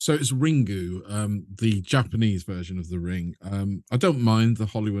 So it's Ringu, the Japanese version of The Ring. I don't mind the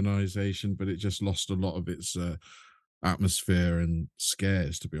Hollywoodization, but it just lost a lot of its atmosphere and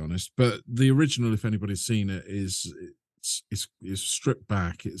scares, to be honest. But the original, if anybody's seen it, is stripped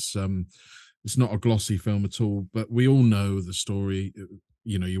back. It's not a glossy film at all, but we all know the story.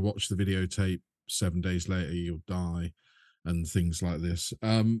 You know, you watch the videotape, 7 days later you'll die, and things like this.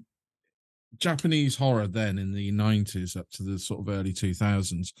 Japanese horror then in the 90s up to the sort of early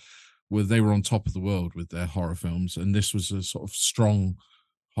 2000s, where they were on top of the world with their horror films, and this was a sort of strong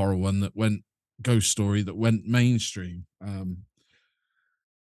horror one that went ghost story that went mainstream.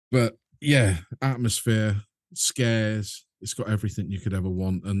 But yeah, atmosphere, scares, it's got everything you could ever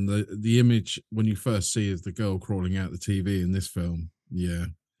want. And the image when you first see of the girl crawling out the TV in this film, yeah,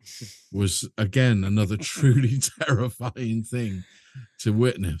 was again another truly terrifying thing to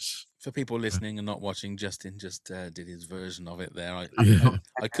witness. For people listening and not watching, Justin just did his version of it there.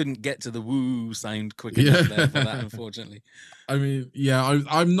 I couldn't get to the woo sound quick enough there for that, unfortunately. I mean, yeah,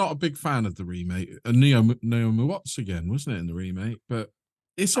 I'm not a big fan of the remake. Naomi Watts again, wasn't it, in the remake? But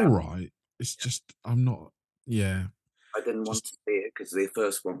it's all right. It's just, I'm not, yeah. I didn't want to see it because the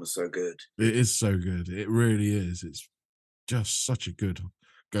first one was so good. It is so good. It really is. It's just such a good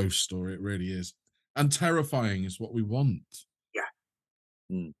ghost story. It really is. And terrifying is what we want. Yeah.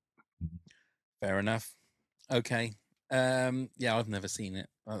 Mm. Fair enough. Okay. Yeah, I've never seen it.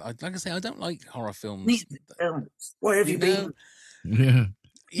 Like I say, I don't like horror films. Where have you been? Yeah.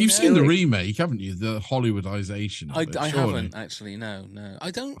 You've seen the remake, haven't you? The Hollywoodization of it, I surely. haven't, actually. No.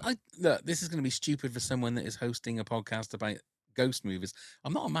 Look, this is going to be stupid for someone that is hosting a podcast about ghost movies.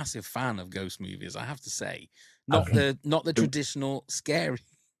 I'm not a massive fan of ghost movies, I have to say. Not the traditional scary.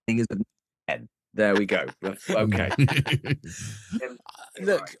 There we go. Okay.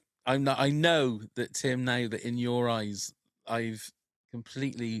 Look, I know that, Tim, now that in your eyes I've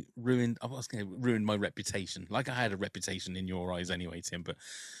completely ruined my reputation. Like I had a reputation in your eyes anyway, Tim, but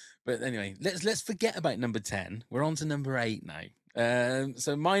anyway, let's forget about number 10. We're on to number 8 now.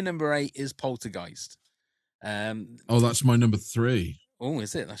 So my number 8 is Poltergeist. That's my number 3. Oh,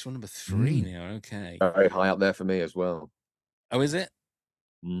 is it? That's your number 3 now. Okay. Very high up there for me as well. Oh, is it?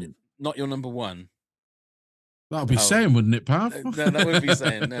 Mm. Not your number 1. That'll be saying, wouldn't it, Pav? No, that would be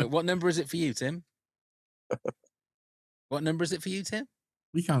saying. No. What number is it for you, Tim? What number is it for you, Tim?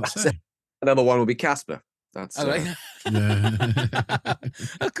 We can't say. Number 1 will be Casper. That's yeah.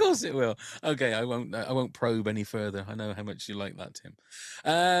 Of course it will. Okay, I won't probe any further. I know how much you like that,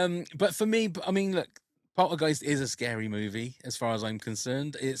 Tim. But for me, I mean, look, Poltergeist is a scary movie as far as I'm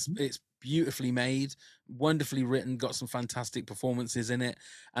concerned. It's beautifully made, wonderfully written, got some fantastic performances in it,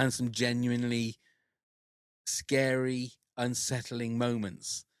 and some genuinely scary, unsettling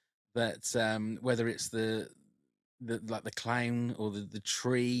moments. That whether it's the like the clown or the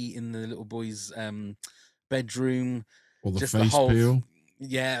tree in the little boy's bedroom, or the just face the whole peel.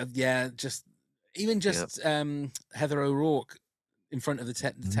 Yeah, just Heather O'Rourke in front of the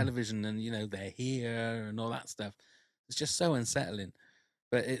television, and you know they're here and all that stuff. It's just so unsettling.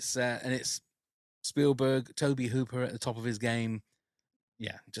 But it's Spielberg, Toby Hooper at the top of his game.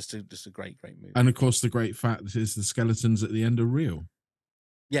 Yeah, just a great movie. And of course, the great fact is the skeletons at the end are real.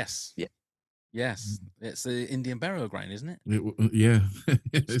 Yes. Yeah. Yes, it's the Indian burial ground, isn't it? Yeah.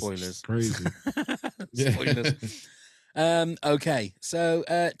 Spoilers. It's crazy. Spoilers. Okay,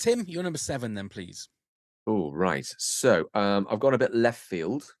 so Tim, you're number 7 then, please. Oh, right. So I've gone a bit left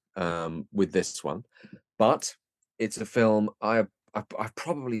field with this one, but it's a film I've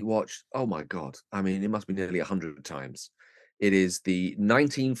probably watched, oh my God, I mean, it must be nearly 100 times. It is the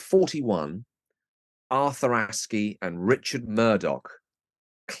 1941 Arthur Askey and Richard Murdoch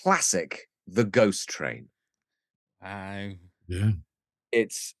classic, The Ghost Train. Wow. Yeah.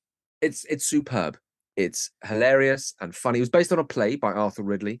 It's superb. It's hilarious and funny. It was based on a play by Arnold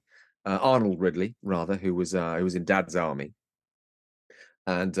Ridley, rather, who was in Dad's Army,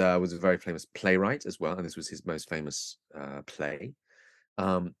 and was a very famous playwright as well. And this was his most famous play.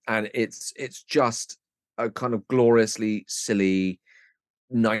 And it's just a kind of gloriously silly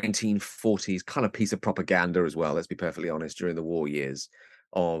 1940s kind of piece of propaganda as well. Let's be perfectly honest, during the war years,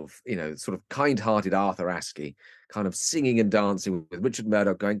 of sort of kind-hearted Arthur Askey kind of singing and dancing with Richard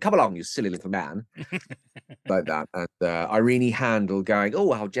Murdoch going, "Come along, you silly little man," like that, and Irene Handel going,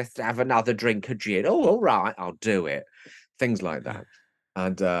 "Oh, I'll just have another drink of gin. Oh, all right, I'll do it." Things like that,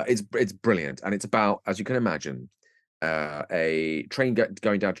 and it's brilliant, and it's about, as you can imagine, a train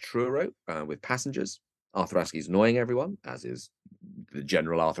going down to Truro with passengers. Arthur Askey's annoying everyone, as is the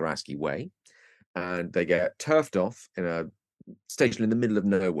general Arthur Askey way, and they get turfed off in a station in the middle of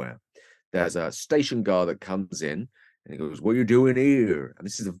nowhere. There's a station guard that comes in and he goes, "What are you doing here?" And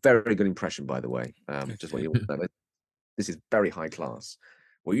this is a very good impression, by the way. Just want you to know, this is very high class.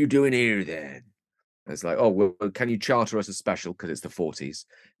 "What are you doing here then?" And it's like, "Oh, well, can you charter us a special because it's the 40s?"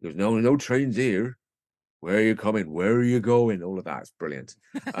 He goes, "No trains here. Where are you coming? Where are you going?" All of that. It's brilliant.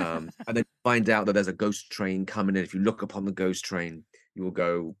 And then find out that there's a ghost train coming in. If you look upon the ghost train, you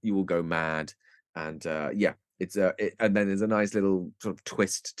will go mad. And yeah, and then there's a nice little sort of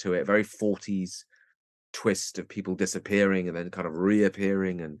twist to it, very 40s twist of people disappearing and then kind of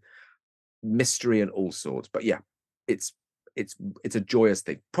reappearing and mystery and all sorts. But yeah, it's a joyous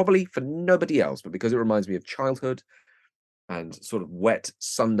thing, probably for nobody else, but because it reminds me of childhood and sort of wet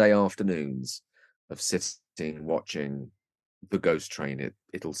Sunday afternoons of sitting watching the ghost train.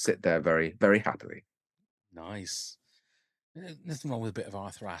 It'll sit there very, very happily. Nice. Nothing wrong with a bit of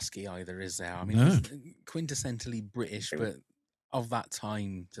Arthur Askey either, is there? I mean, No. he's quintessentially British, but of that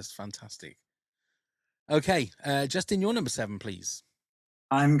time, just fantastic. Okay, Justin, your number 7, please.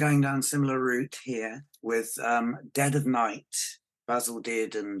 I'm going down a similar route here with Dead of Night, Basil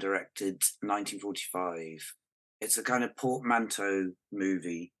Dearden directed, 1945. It's a kind of portmanteau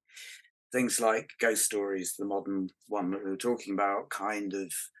movie. Things like Ghost Stories, the modern one that we were talking about, kind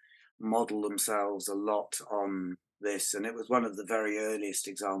of model themselves a lot on this. And it was one of the very earliest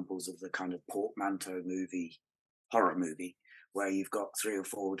examples of the kind of portmanteau movie, horror movie, where you've got 3 or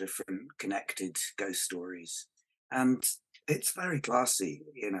 4 different connected ghost stories. And it's very classy,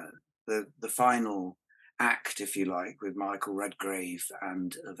 the final act, if you like, with Michael Redgrave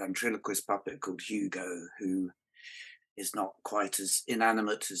and a ventriloquist puppet called Hugo, who is not quite as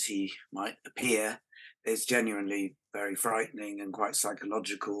inanimate as he might appear. It's genuinely very frightening and quite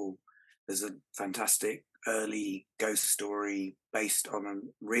psychological. There's a fantastic early ghost story based on a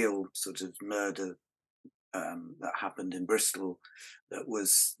real sort of murder that happened in Bristol that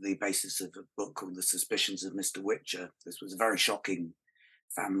was the basis of a book called The Suspicions of Mr. Witcher. This was a very shocking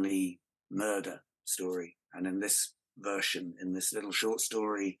family murder story. And in this version, in this little short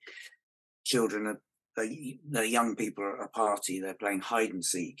story, the young people are at a party, they're playing hide and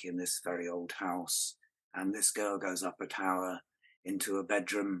seek in this very old house. And this girl goes up a tower into a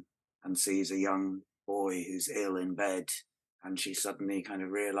bedroom and sees a young boy who's ill in bed. And she suddenly kind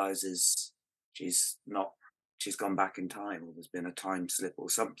of realizes she's gone back in time, or there's been a time slip or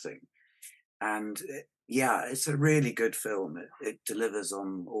something. And it's a really good film. It delivers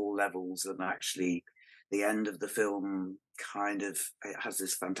on all levels, and actually the end of the film it has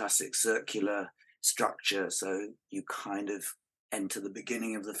this fantastic circular structure, so you kind of enter the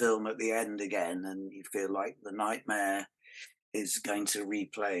beginning of the film at the end again, and you feel like the nightmare is going to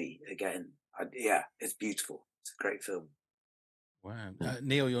replay again. It's beautiful. It's a great film. Wow.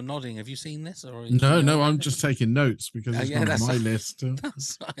 Neil, you're nodding. Have you seen this? Or No, I'm just taking notes because it's not on my list.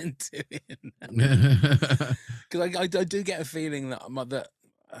 That's what I'm doing. Because I do get a feeling that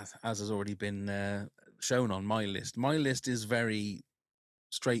as has already been shown on my list is very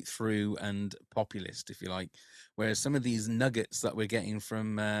straight through and populist, if you like, whereas some of these nuggets that we're getting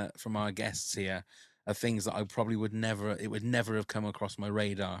from our guests here are things that I probably would never have come across my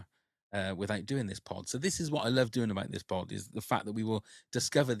radar without doing this pod. So this is what I love doing about this pod, is the fact that we will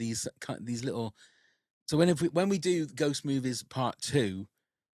discover these little. So when we do Ghost Movies Part 2,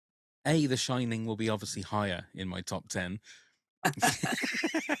 The Shining will be obviously higher in my top 10.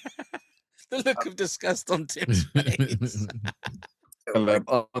 The look of disgust on Tim's face.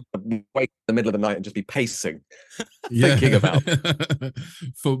 I'll wake in the middle of the night and just be pacing, thinking about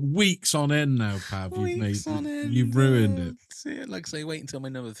for weeks on end now, Pav. You've ruined it. Like say, wait until my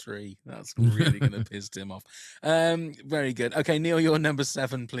number 3. That's really going to piss Tim off. Very good. Okay, Neil, your number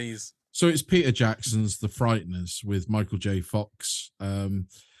 7, please. So it's Peter Jackson's The Frighteners with Michael J. Fox.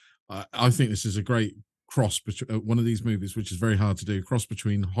 I think this is a great cross between one of these movies, which is very hard to do, cross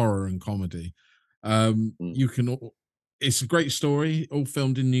between horror and comedy. You can. It's a great story, all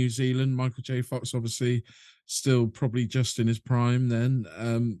filmed in New Zealand. Michael J. Fox, obviously, still probably just in his prime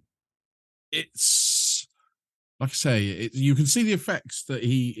then. It's like I say, you can see the effects that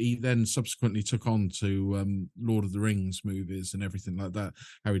he then subsequently took on to Lord of the Rings movies and everything like that.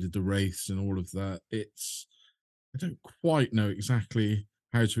 How he did the wraiths and all of that. I don't quite know exactly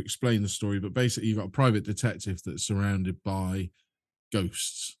how to explain the story, but basically you've got a private detective that's surrounded by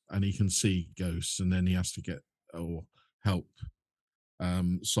ghosts, and he can see ghosts, and then he has to get or help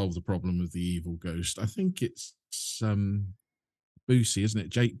solve the problem of the evil ghost. I think it's Busey, isn't it?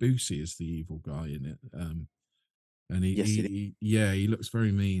 Jake Busey is the evil guy in it. And he looks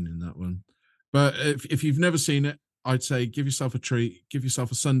very mean in that one. But if you've never seen it, I'd say give yourself a treat, give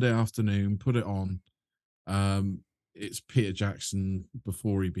yourself a Sunday afternoon, put it on. It's Peter Jackson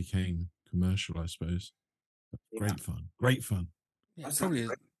before he became commercial, I suppose. Great fun. Yeah, probably.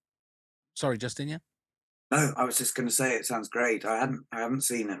 Sorry, Justin. Yeah. No, I was just going to say it sounds great. I haven't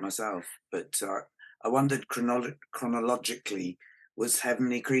seen it myself, but I wondered chronologically, was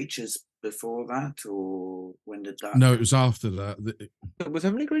Heavenly Creatures before that, or when did that? No, it was after that. Was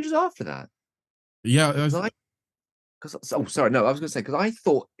Heavenly Creatures after that? Yeah, sorry, no, I was going to say because I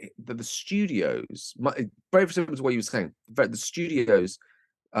thought that the studios, very similar to what you were saying, the studios,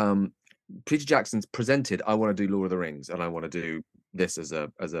 Peter Jackson's presented, I want to do Lord of the Rings, and I want to do this as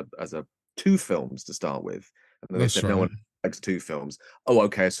a 2 films to start with, and then they said no one likes 2 films. Oh,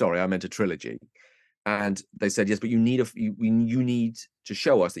 okay, sorry, I meant a trilogy. And they said yes, but you need you need to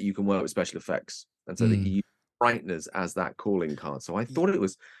show us that you can work with special effects, and so that you use frighteners as that calling card. So I thought it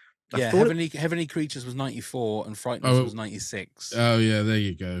was. Heavenly Creatures was 94 and Frighteners was 96. Oh yeah, there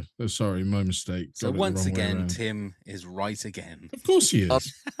you go. Oh, sorry, my mistake. So once again, Tim is right again. Of course he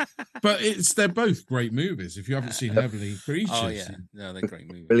is. But they're both great movies. If you haven't seen Heavenly Creatures, oh yeah, no, they're great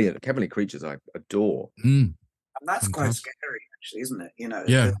movies. Brilliant. Heavenly Creatures, I adore. And that's quite scary, actually, isn't it? You know,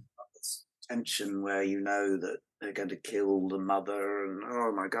 yeah. This tension where you know that they're going to kill the mother, and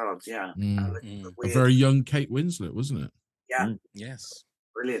oh my god, yeah. A very young Kate Winslet, wasn't it? Yeah. Yes.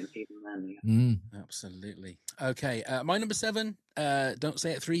 Brilliant, even then. Yeah. Absolutely. Okay, my number 7. Don't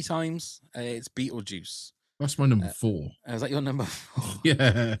say it 3 times. It's Beetlejuice. That's my number 4. Is that your number 4?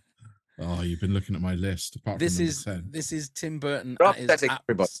 Yeah. Oh, you've been looking at my list. This is Tim Burton at his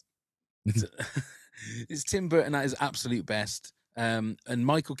it's Tim Burton at his absolute best. And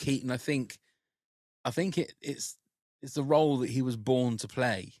Michael Keaton, I think it's the role that he was born to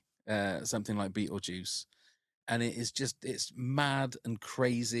play. Something like Beetlejuice. And it's mad and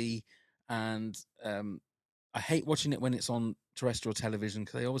crazy, and I hate watching it when it's on terrestrial television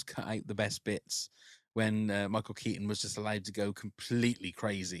because they always cut out the best bits when Michael Keaton was just allowed to go completely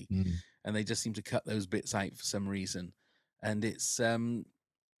crazy, and they just seem to cut those bits out for some reason. And it's I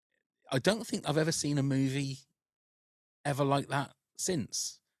don't think I've ever seen a movie ever like that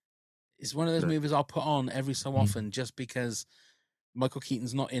since. It's one of those movies I'll put on every so often just because Michael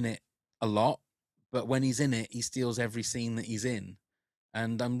Keaton's not in it a lot. But when he's in it, he steals every scene that he's in,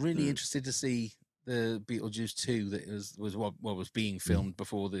 and I'm really interested to see the Beetlejuice 2 that was what was being filmed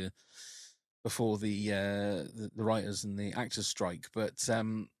before the writers and the actors strike. But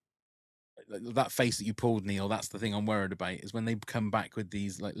that face that you pulled, Neil, that's the thing I'm worried about. Is when they come back with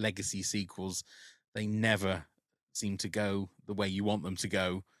these like legacy sequels, they never seem to go the way you want them to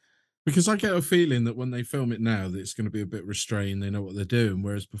go. Because I get a feeling that when they film it now, that it's going to be a bit restrained. They know what they're doing.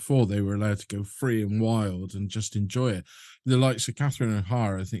 Whereas before, they were allowed to go free and wild and just enjoy it. The likes of Catherine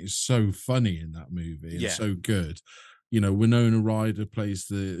O'Hara, I think, is so funny in that movie and so good. You know, Winona Ryder plays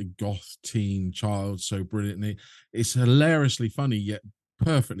the goth teen child so brilliantly. It's hilariously funny, yet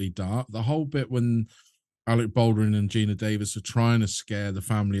perfectly dark. The whole bit when Alec Baldwin and Gina Davis are trying to scare the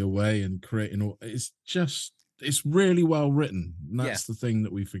family away and creating all, it's really well written. And that's the thing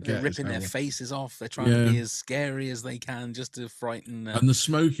that we forget. They're ripping their faces off. They're trying to be as scary as they can just to frighten. And the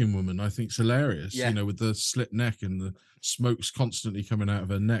smoking woman, I think, is hilarious. You know, with the slit neck and the smoke's constantly coming out of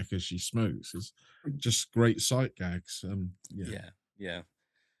her neck as she smokes. It's just great sight gags.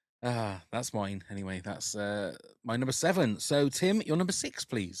 That's mine. Anyway, that's my number 7. So, Tim, your number 6,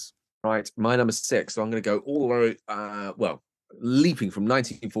 please. Right, my number 6. So I'm going to go all the way, leaping from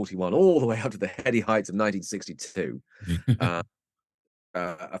 1941 all the way up to the heady heights of 1962.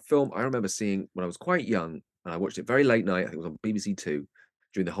 A film I remember seeing when I was quite young, and I watched it very late night. I think it was on BBC 2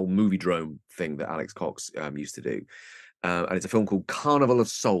 during the whole movie drome thing that Alex Cox used to do. And it's a film called Carnival of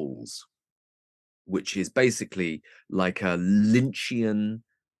Souls, which is basically like a Lynchian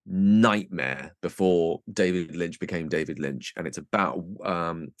nightmare before David Lynch became David Lynch, and it's about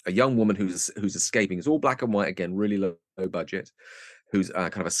a young woman who's escaping. It's all black and white again, really low budget, who's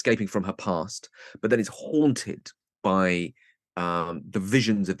kind of escaping from her past, but then is haunted by the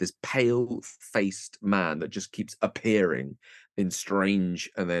visions of this pale-faced man that just keeps appearing in strange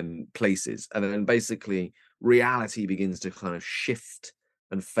and then places, and then basically reality begins to kind of shift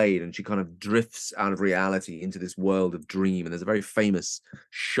and fade, and she kind of drifts out of reality into this world of dream. And there's a very famous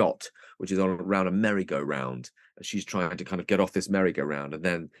shot which is around a merry-go-round, and she's trying to kind of get off this merry-go-round, and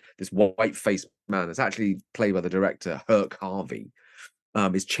then this white-faced man that's actually played by the director Herc Harvey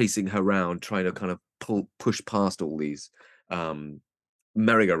is chasing her around, trying to kind of push past all these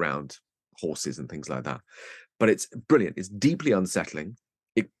merry-go-round horses and things like that. But it's brilliant. It's deeply unsettling.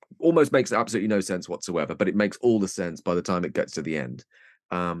 It almost makes absolutely no sense whatsoever, but it makes all the sense by the time it gets to the end.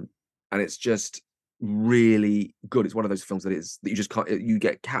 And it's just really good. It's one of those films that you just can't, you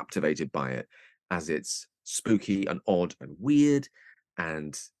get captivated by it, as it's spooky and odd and weird.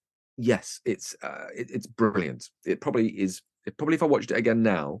 And yes, it's brilliant. It probably, if I watched it again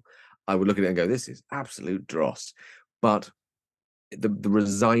now, I would look at it and go, this is absolute dross. But the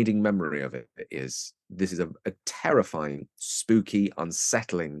residing memory of it is, this is a terrifying, spooky,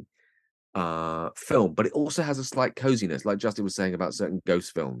 unsettling film, but it also has a slight coziness, like Justin was saying about certain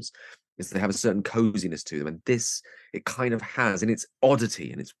ghost films, is they have a certain coziness to them, and this, it kind of has, in its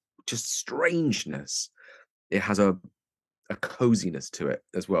oddity and its just strangeness, it has a coziness to it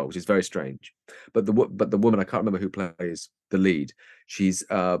as well, which is very strange. But the woman, I can't remember who plays the lead, she's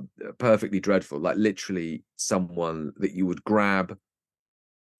perfectly dreadful, like literally someone that you would grab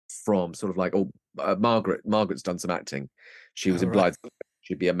from sort of like, Margaret's done some acting, she was in Blythe,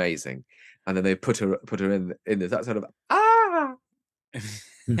 she'd be amazing, and then they put her in that sort of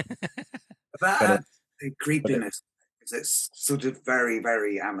that creepiness, because it's sort of very,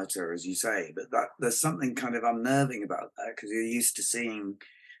 very amateur, as you say, but that there's something kind of unnerving about that, because you're used to seeing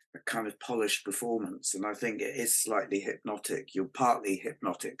a kind of polished performance, and I think it is slightly hypnotic. You're partly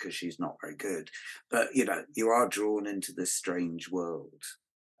hypnotic because she's not very good, but you know, you are drawn into this strange world,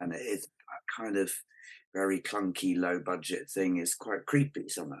 and it is that kind of very clunky, low budget thing is quite creepy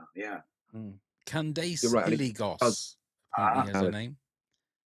somehow. Yeah. Candace You're right, Hilligos apparently has her name.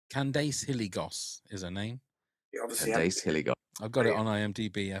 Candace Hilligos is her name. Candace Hilligos. I've got it on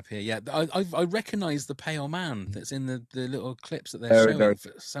IMDb up here. Yeah, I recognise the pale man that's in the little clips that they're showing.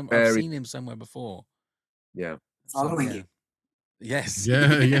 I've seen him somewhere before. Yeah. Following you. Yes.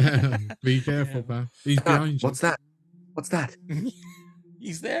 Yeah. Be careful, pal. He's behind you. What's that? What's that?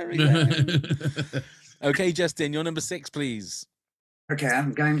 He's there again. Okay, Justin, your number 6, please. Okay,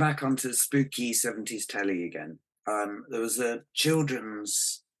 I'm going back onto spooky 70s telly again. There was a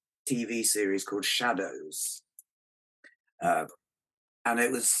children's TV series called Shadows. And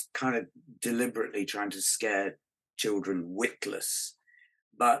it was kind of deliberately trying to scare children witless.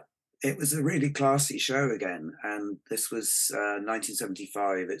 But it was a really classy show again. And this was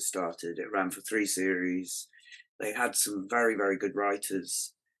 1975 it started. It ran for 3 series. They had some very, very good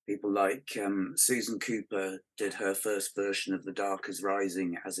writers. People like Susan Cooper did her first version of The Dark is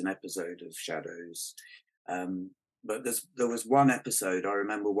Rising as an episode of Shadows. But there was one episode I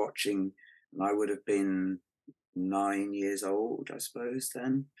remember watching, and I would have been 9 years old, I suppose,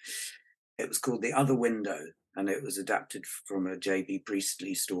 then. It was called The Other Window, and it was adapted from a J.B.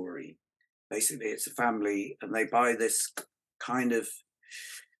 Priestley story. Basically, it's a family, and they buy this kind of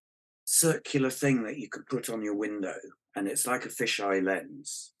circular thing that you could put on your window, and it's like a fisheye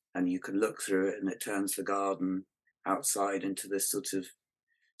lens, and you can look through it, and it turns the garden outside into this sort of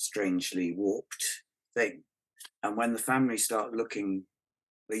strangely warped thing. And when the family start looking,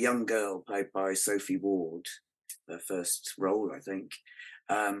 the young girl played by Sophie Ward, her first role, I think,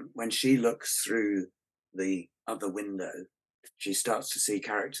 when she looks through the other window, she starts to see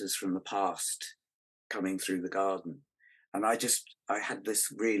characters from the past coming through the garden. And I had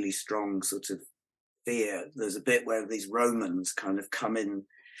this really strong sort of fear. There's a bit where these Romans kind of come in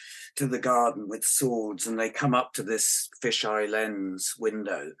to the garden with swords, and they come up to this fisheye lens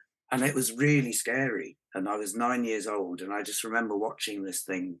window. And it was really scary. And I was 9 years old, and I just remember watching this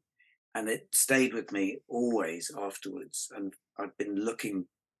thing, and it stayed with me always afterwards. And I've been looking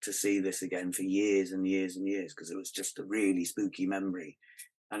to see this again for years and years and years, because it was just a really spooky memory.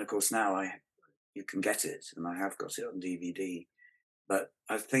 And of course now you can get it, and I have got it on DVD. But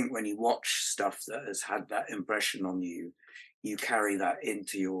I think when you watch stuff that has had that impression on you, you carry that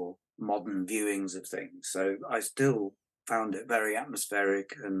into your modern viewings of things. So I still found it very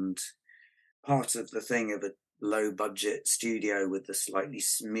atmospheric, and part of the thing of a low budget studio with the slightly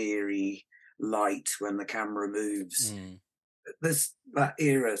smeary light when the camera moves. that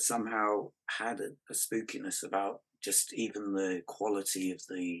era somehow had a spookiness about just even the quality of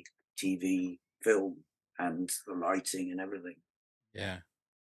the TV film and the lighting and everything. Yeah.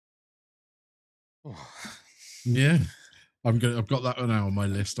 Oh. Yeah. I've got that one now on my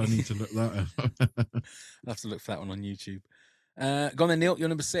list. I need to look that up. I'll have to look for that one on YouTube. Go on then, Neil. You're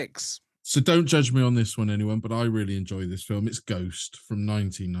number 6. So don't judge me on this one, anyone, but I really enjoy this film. It's Ghost from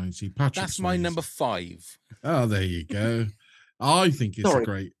 1990. Patrick That's my Swayze. number 5. Oh, there you go. I think it's a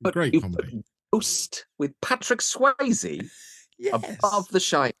great comedy. Ghost with Patrick Swayze Yes. above The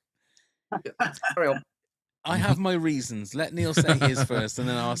Shine. Carry on. I have my reasons. Let Neil say his first, and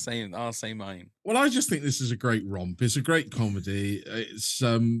then I'll say mine. Well, I just think this is a great romp. It's a great comedy. It's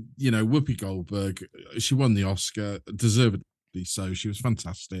Whoopi Goldberg. She won the Oscar, deservedly so. She was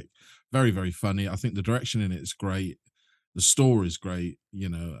fantastic, very, very funny. I think the direction in it is great. The story is great,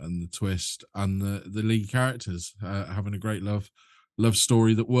 and the twist, and the lead characters having a great love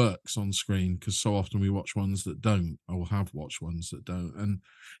story that works on screen, because so often we watch ones that don't, or have watched ones that don't, and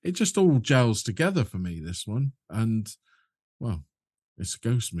it just all gels together for me, this one. And well, it's a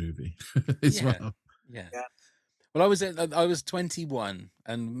ghost movie as well. Yeah. Well, I was 21,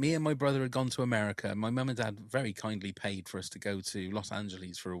 and me and my brother had gone to America. My mum and dad very kindly paid for us to go to Los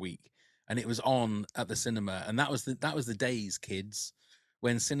Angeles for a week, and it was on at the cinema. And that was the days, kids,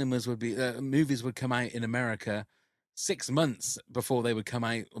 when cinemas would be movies would come out in America 6 months before they would come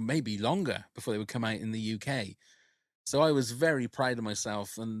out, or maybe longer before they would come out in the UK. So I was very proud of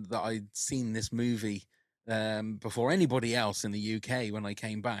myself and that I'd seen this movie before anybody else in the UK when I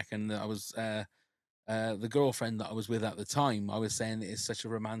came back. And I was the girlfriend that I was with at the time, I was saying it's such a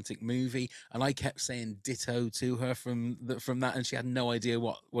romantic movie, and I kept saying ditto to her from that, and she had no idea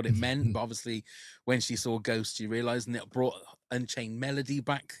what it meant. But obviously, when she saw Ghost, she realised, and it brought Unchained Melody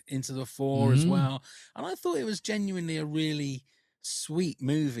back into the fore as well. And I thought it was genuinely a really sweet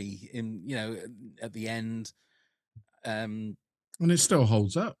movie. At the end, and it still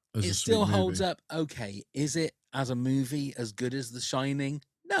holds up. It still holds up. Okay, is it as a movie as good as The Shining?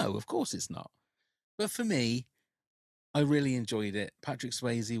 No, of course it's not. But for me, I really enjoyed it. Patrick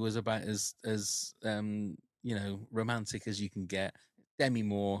Swayze was about as romantic as you can get. Demi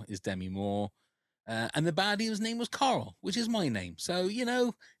Moore is Demi Moore. And the baddie, whose name was Carl, which is my name. So,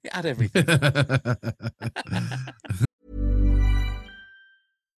 it had everything.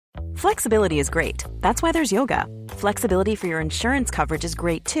 Flexibility is great. That's why there's yoga. Flexibility for your insurance coverage is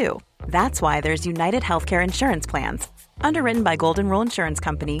great too. That's why there's United Healthcare Insurance Plans. Underwritten by Golden Rule Insurance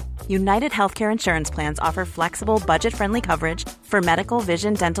Company, United Healthcare Insurance Plans offer flexible, budget-friendly coverage for medical,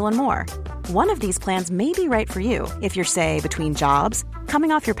 vision, dental, and more. One of these plans may be right for you if you're, say, between jobs,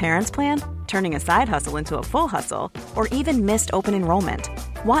 coming off your parents' plan, turning a side hustle into a full hustle, or even missed open enrollment.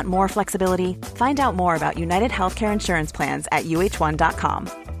 Want more flexibility? Find out more about United Healthcare Insurance Plans at uh1.com.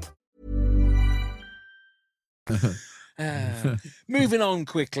 Moving on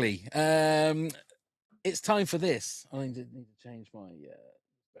quickly. It's time for this. I need to change my.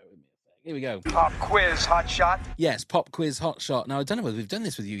 Bear with me a sec. Here we go. Pop quiz, hot shot. Yes, pop quiz, hot shot. Now I don't know whether we've done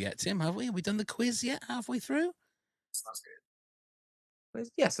this with you yet, Tim. Have we? Have we done the quiz yet? Halfway through? Sounds good.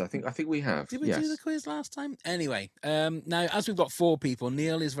 Yes, I think we have. Did we do the quiz last time? Anyway, now as we've got 4 people,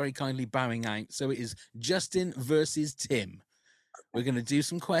 Neil is very kindly bowing out, so it is Justin versus Tim. We're going to do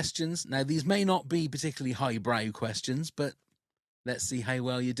some questions. Now, these may not be particularly highbrow questions, but let's see how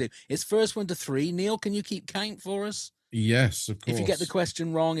well you do. It's first 1 to 3. Neil, can you keep count for us? Yes, of course. If you get the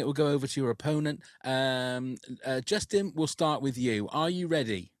question wrong, it will go over to your opponent. Justin, we'll start with you. Are you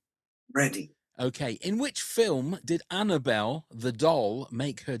ready? Ready. Okay. In which film did Annabelle the doll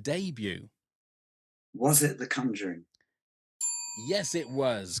make her debut? Was it The Conjuring? Yes, it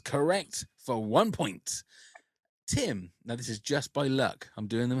was. Correct for 1 point. Tim, now this is just by luck. I'm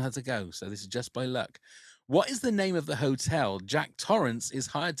doing them as I go, so this is just by luck. What is the name of the hotel Jack Torrance is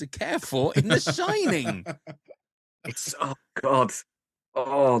hired to care for in The Shining? It's God.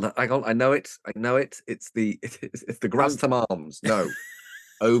 Oh, I know it. It's the Grantham Arms. No,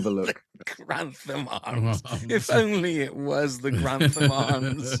 Overlook. Grantham Arms. If only it was the Grantham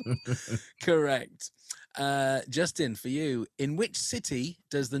Arms. Correct. Justin, for you, in which city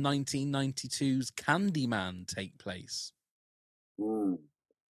does the 1992's Candyman take place? Ooh,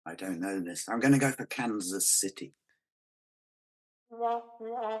 I don't know this. I'm going to go for Kansas City.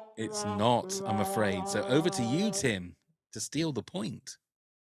 It's not, I'm afraid. So over to you, Tim, to steal the point.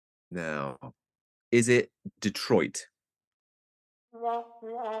 Now, is it Detroit?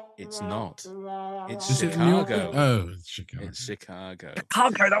 It's not. It's Is it Chicago. Oh, it's Chicago. It's Chicago.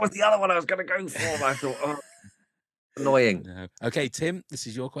 Chicago. That was the other one I was going to go for. I thought, Annoying. No. Okay, Tim, this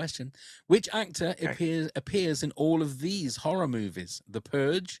is your question. Which actor appears in all of these horror movies? The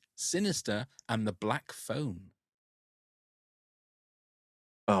Purge, Sinister, and The Black Phone.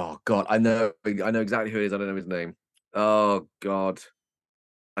 Oh God, I know exactly who it is. I don't know his name. Oh God,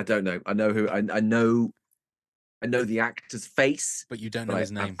 I don't know. I know who. I know the actor's face, But you don't know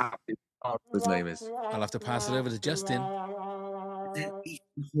his name. What his name is. I'll have to pass it over to Justin. Is it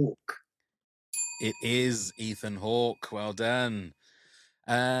Ethan Hawke? It is Ethan Hawke. Well done.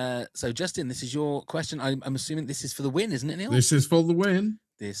 So, Justin, this is your question. I'm assuming this is for the win, isn't it, Neil? This is for the win.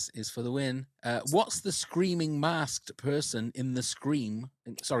 This is for the win. What's the screaming masked person in Scream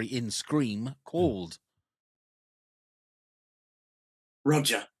called?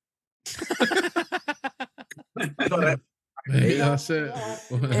 Roger. That's it.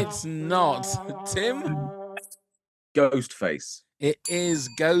 It's not. Tim? Ghostface. It is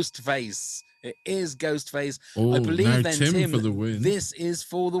Ghostface. It is Ghostface. Oh, I believe now then, Tim Tim, for the win. this is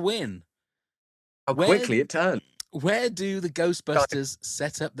for the win. How quickly it turned. Where do the Ghostbusters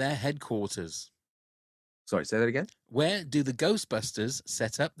set up their headquarters? Sorry, say that again. Where do the Ghostbusters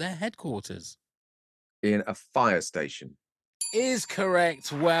set up their headquarters? In a fire station. Is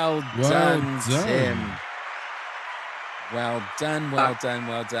correct. Well done, Tim. Well done, well done,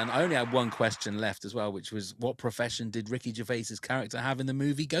 well done. I only had one question left as well, which was, what profession did Ricky Gervais's character have in the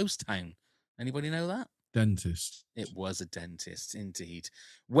movie Ghost Town? Anybody know that? Dentist. It was a dentist, indeed.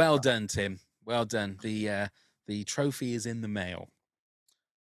 Well done, Tim. Well done. The trophy is in the mail.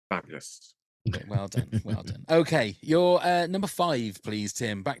 Fabulous. Well done. Well done. Okay, your number 5, please,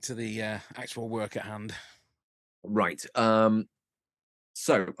 Tim. Back to the actual work at hand. Right. So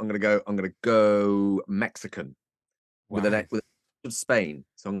I'm gonna go Mexican. Wow. with Spain.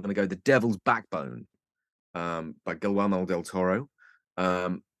 So I'm going to go The Devil's Backbone by Guillermo del Toro.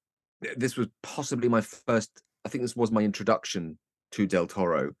 This was possibly my first, I think this was my introduction to Del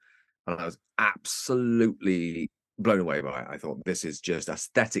Toro. And I was absolutely blown away by it. I thought this is just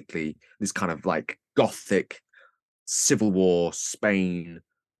aesthetically, this kind of like gothic Civil War Spain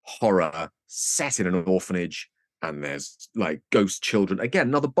horror set in an orphanage. And there's like ghost children. Again,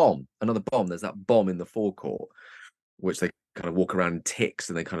 another bomb. There's that bomb in the forecourt, which they kind of walk around in ticks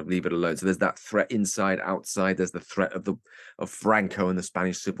and they kind of leave it alone. So there's that threat inside, outside. There's the threat of Franco and the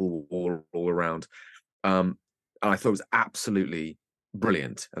Spanish Civil War all around. And I thought it was absolutely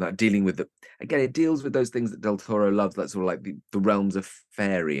brilliant. And that dealing with it deals with those things that Del Toro loves. That's sort of like the realms of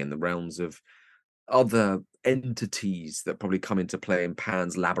fairy and the realms of other entities that probably come into play in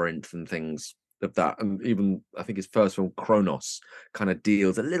Pan's Labyrinth and things of that. And even I think his first film, Kronos, kind of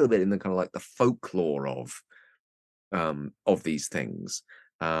deals a little bit in the kind of like the folklore of these things.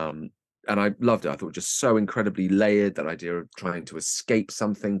 And I loved it. I thought it was just so incredibly layered, that idea of trying to escape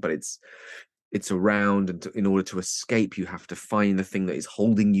something, but it's around, and in order to escape, you have to find the thing that is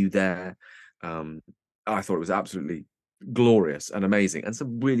holding you there. I thought it was absolutely glorious and amazing, and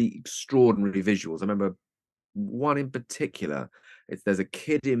some really extraordinary visuals. I remember one in particular. There's a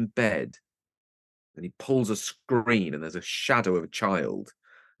kid in bed, and he pulls a screen, and there's a shadow of a child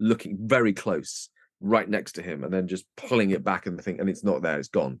looking very close right next to him, and then just pulling it back and it's not there, it's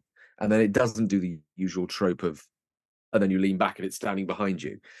gone. And then it doesn't do the usual trope of, and then you lean back and it's standing behind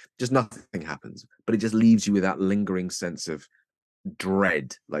you. Just nothing happens, but it just leaves you with that lingering sense of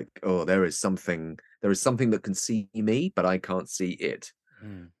dread, like, oh, there is something that can see me, but I can't see it.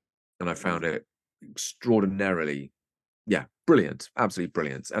 And I found it extraordinarily, brilliant, absolutely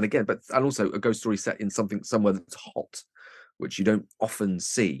brilliant. And again, and also a ghost story set in somewhere that's hot, which you don't often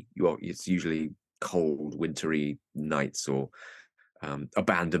see. It's usually cold, wintry nights or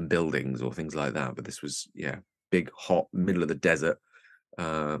abandoned buildings or things like that. But this was, big, hot, middle of the desert,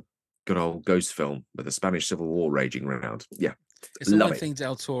 good old ghost film with the Spanish Civil War raging around. Yeah, it's the one thing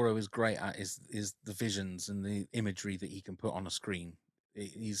Del Toro is great at is the visions and the imagery that he can put on a screen.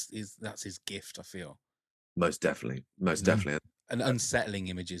 That's his gift, I feel. Most definitely. And unsettling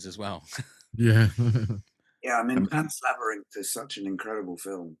images as well. Yeah. Yeah, I mean, Pan's Labyrinth is such an incredible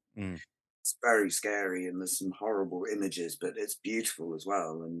film. It's very scary and there's some horrible images, but it's beautiful as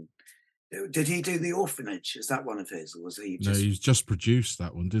well. And did he do The Orphanage? Is that one of his, or was he just... No, he's just produced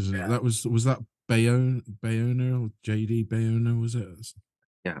that one, didn't it? That was that Bayona or JD Bayona, was it?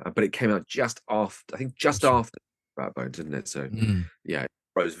 Yeah, but it came out just after, I think after Backbone, didn't it? So it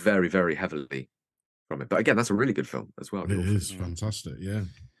rose very, very heavily from it. But again, that's a really good film as well. It is fantastic, yeah.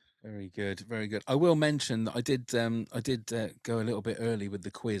 Very good, very good. I will mention that I did go a little bit early with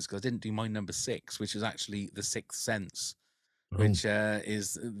the quiz, because I didn't do my number 6, which is actually The Sixth Sense, which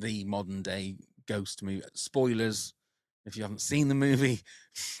is the modern day ghost movie. Spoilers if you haven't seen the movie,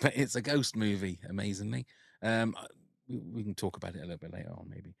 but it's a ghost movie, amazingly. we can talk about it a little bit later on,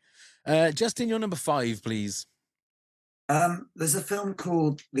 maybe. Justin, your number 5, please. There's a film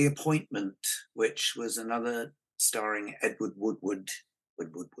called The Appointment, which was another starring Edward Woodward.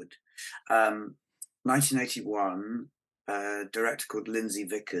 1981, a director called Lindsay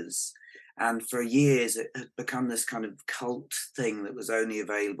Vickers. And for years, it had become this kind of cult thing that was only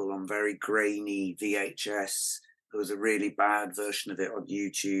available on very grainy VHS. There was a really bad version of it on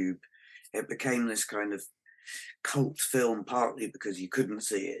YouTube. It became this kind of cult film, partly because you couldn't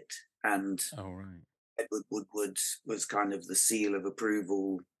see it. And Edward Woodward was kind of the seal of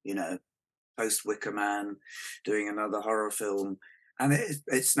approval, post Wicker Man, doing another horror film. And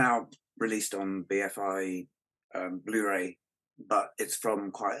it's now released on BFI Blu-ray, but it's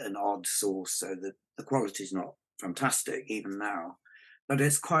from quite an odd source, so the quality's not fantastic even now. But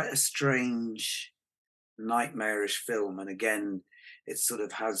it's quite a strange, nightmarish film. And again, it sort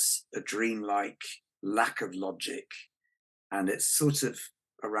of has a dreamlike lack of logic. And it's sort of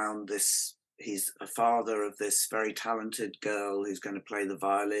around this, he's a father of this very talented girl who's going to play the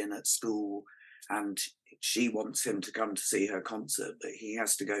violin at school, and she wants him to come to see her concert, but he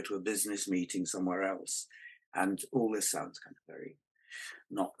has to go to a business meeting somewhere else. And all this sounds kind of very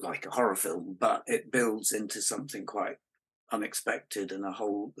not like a horror film, but it builds into something quite unexpected, and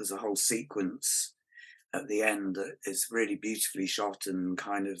there's a whole sequence at the end that is really beautifully shot and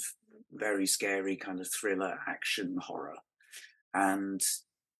kind of very scary, kind of thriller action horror. And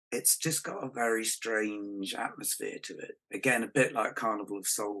it's just got a very strange atmosphere to it. Again, a bit like Carnival of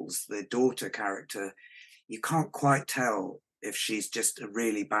Souls. The daughter character, you can't quite tell if she's just a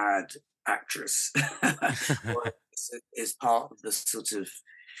really bad actress or is part of the sort of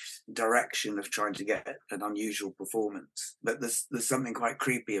direction of trying to get an unusual performance. But there's something quite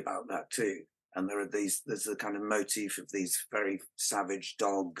creepy about that too. And there's a kind of motif of these very savage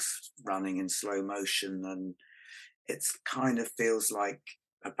dogs running in slow motion, and it's kind of feels like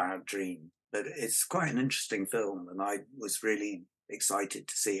a bad dream. But it's quite an interesting film, and I was really excited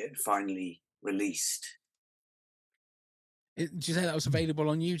to see it finally released. Did you say that was available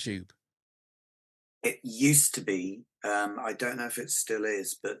on YouTube? It used to be. I don't know if it still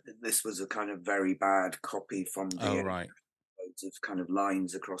is, but this was a kind of very bad copy from the loads of kind of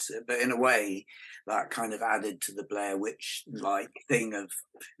lines across it. But in a way, that kind of added to the Blair Witch-like thing of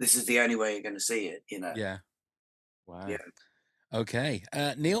this is the only way you're going to see it, Yeah. Wow. Yeah. Okay.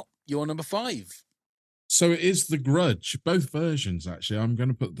 Neil, you're number 5. So it is The Grudge, both versions, actually. I'm going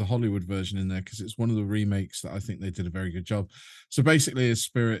to put the Hollywood version in there because it's one of the remakes that I think they did a very good job. So basically, a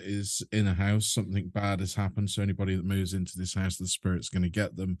spirit is in a house. Something bad has happened. So anybody that moves into this house, the spirit's going to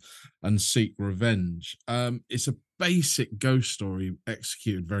get them and seek revenge. It's a basic ghost story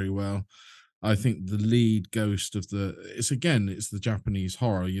executed very well. I think the lead ghost of it's the Japanese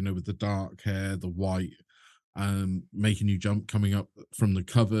horror, with the dark hair, the white, making you jump, coming up from the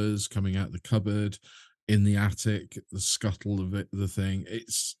covers, coming out the cupboard, in the attic, the scuttle of it, the thing.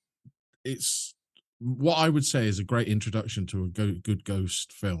 It's what I would say is a great introduction to a good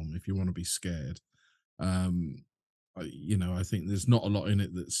ghost film if you want to be scared. I think there's not a lot in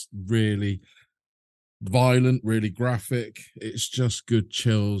it that's really violent, really graphic. It's just good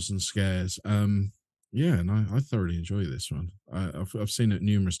chills and scares. And I thoroughly enjoy this one. I've seen it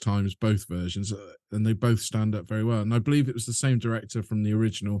numerous times, both versions, and they both stand up very well. And I believe it was the same director from the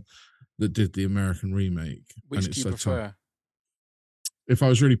original that did the American remake. Which do you prefer? If I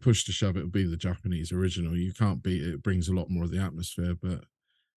was really pushed to shove, it would be the Japanese original. You can't beat it. It brings a lot more of the atmosphere, but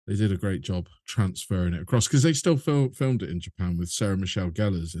they did a great job transferring it across because they still filmed it in Japan with Sarah Michelle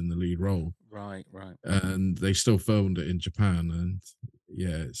Gellar's in the lead role. Right. And they still filmed it in Japan, and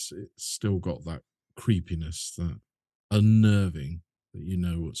it's still got that creepiness, that unnerving that you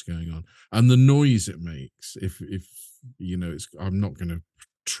know what's going on, and the noise it makes. If I'm not going to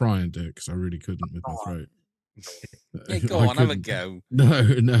try and do it because I really couldn't with my throat. Yeah, go on, have a go.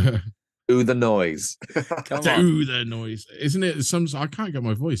 No. Do the noise. Come Do on. the noise, isn't it? I can't get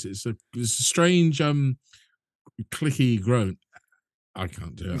my voice. It's a strange clicky groan. I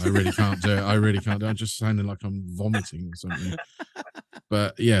can't do it. I really can't do it. I'm just sounding like I'm vomiting or something.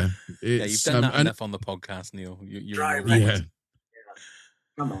 But you've done that enough on the podcast, Neil.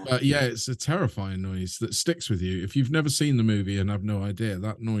 Come on. It's a terrifying noise that sticks with you. If you've never seen the movie and have no idea,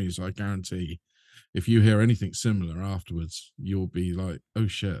 that noise, I guarantee, if you hear anything similar afterwards, you'll be like, oh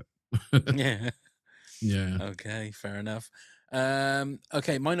shit. Yeah. Okay, fair enough.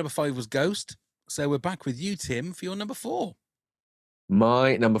 Okay, my number 5 was Ghost. So we're back with you, Tim, for your number 4.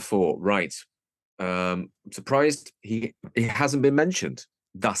 My number 4, right. I'm surprised he hasn't been mentioned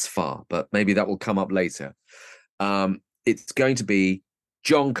thus far, but maybe that will come up later. It's going to be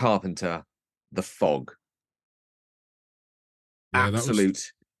John Carpenter, The Fog. Yeah, that was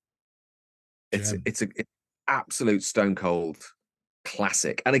absolute. gem. It's an absolute stone cold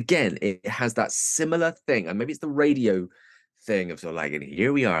classic. And again, it has that similar thing, and maybe it's the radio thing of sort of like, and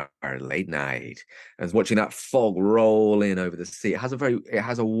here we are, late night, and watching that fog roll in over the sea. It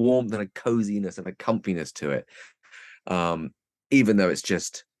has a warmth and a coziness and a comfiness to it. Even though it's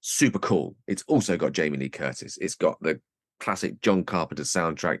just super cool, it's also got Jamie Lee Curtis. It's got the classic John Carpenter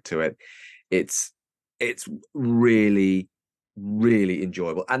soundtrack to it. It's really, really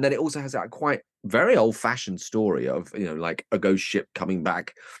enjoyable. And then it also has that quite very old-fashioned story of, like a ghost ship coming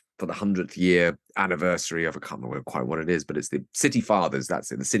back for the 100th year anniversary of, I can't remember quite what it is, but it's the City Fathers.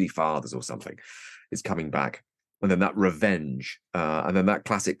 That's it, the City Fathers or something is coming back. And then that revenge, and then that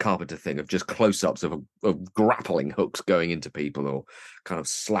classic Carpenter thing of just close-ups of grappling hooks going into people or kind of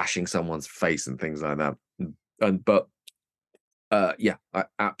slashing someone's face and things like that. But yeah, I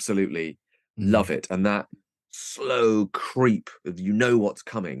absolutely love it. And that slow creep of what's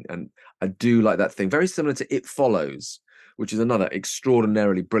coming. And I do like that thing. Very similar to It Follows, which is another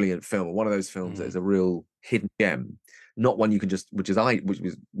extraordinarily brilliant film. One of those films that is a real hidden gem. Not one you can just, which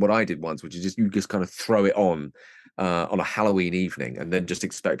was what I did once, which is you just kind of throw it on a Halloween evening and then just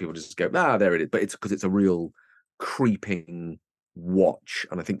expect people to just go, there it is. But it's because it's a real creeping watch.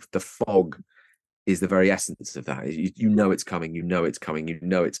 And I think The Fog is the very essence of that. You know it's coming, it's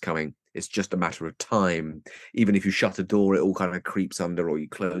coming. It's just a matter of time. Even if you shut a door, it all kind of creeps under, or you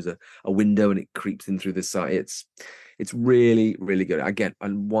close a window and it creeps in through the side. It's really, really good. Again,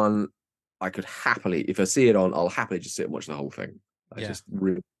 and one I could happily, if I see it on, I'll happily just sit and watch the whole thing. I just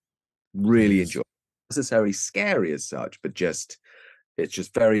really, really enjoy it. Not necessarily scary as such, but it's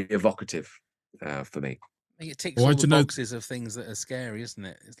just very evocative for me. It ticks all the boxes of things that are scary, isn't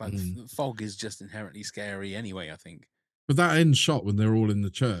it? It's like fog is just inherently scary anyway, I think. But that end shot when they're all in the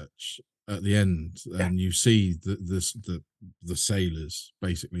church at the end, and you see the sailors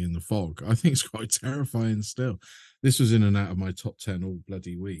basically in the fog, I think it's quite terrifying still. This was in and out of my top 10 all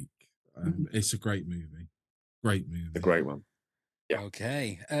bloody week. It's a great movie. Great movie. A great one. Yeah.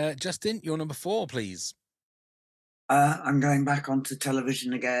 Okay. Justin, your number 4, please. I'm going back onto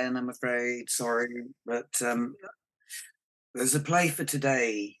television again, I'm afraid. Sorry. But there's a play for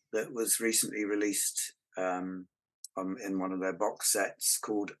today that was recently released in one of their box sets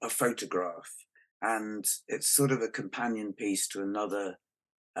called A Photograph. And it's sort of a companion piece to another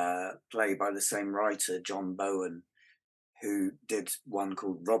play by the same writer, John Bowen, who did one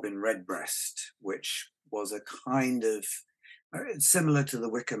called Robin Redbreast, which was a kind of similar to The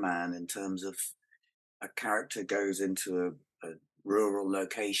Wicker Man in terms of a character goes into a rural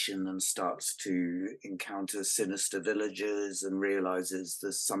location and starts to encounter sinister villagers and realizes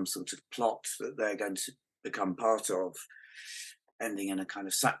there's some sort of plot that they're going to become part of, ending in a kind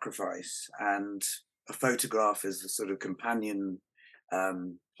of sacrifice. And A Photograph is the sort of companion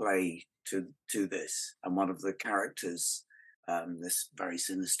play to this. And one of the characters, this very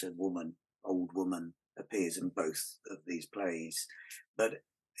sinister old woman, appears in both of these plays. But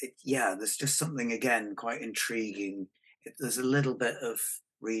there's just something, again, quite intriguing. There's a little bit of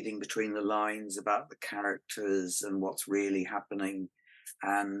reading between the lines about the characters and what's really happening.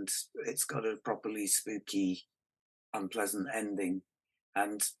 And it's got a properly spooky, unpleasant ending.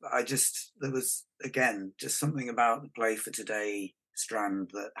 And there was, again, just something about the play for today strand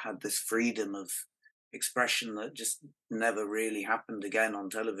that had this freedom of expression that just never really happened again on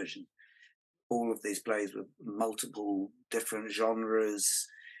television. All of these plays were multiple different genres,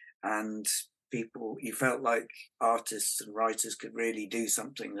 and you felt like artists and writers could really do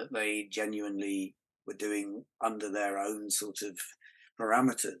something that they genuinely were doing under their own sort of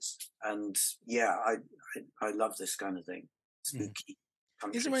parameters. And I love this kind of thing. Spooky.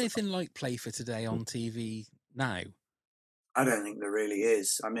 Is there anything like Play for Today on TV now? I don't think there really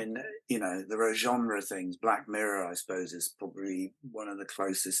is. I mean, there are genre things. Black Mirror, I suppose, is probably one of the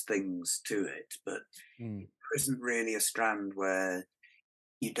closest things to it, but there isn't really a strand where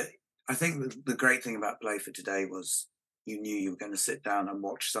I think the great thing about Play for Today was you knew you were going to sit down and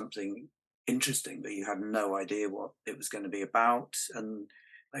watch something interesting, but you had no idea what it was going to be about. And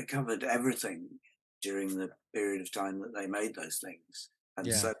they covered everything during the period of time that they made those things. And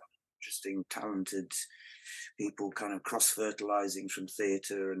so interesting, talented people kind of cross-fertilizing from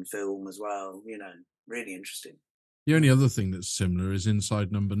theatre and film as well. Really interesting. The only other thing that's similar is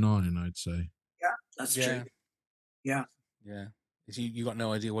Inside Number 9, I'd say. Yeah, that's true. Yeah. Yeah. You got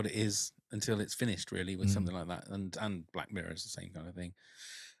no idea what it is until it's finished, really, with something like that. And Black Mirror is the same kind of thing.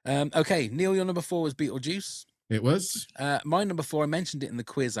 Okay, Neil, your number 4 was Beetlejuice. It was. My number 4, I mentioned it in the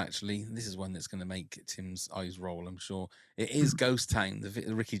quiz, actually. This is one that's going to make Tim's eyes roll, I'm sure. It is Ghost Town,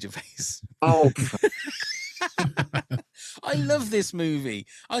 the Ricky Gervais. Oh. I love this movie.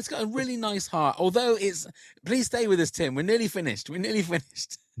 Oh, it's got a really nice heart. Although it's, please stay with us, Tim. We're nearly finished. We're nearly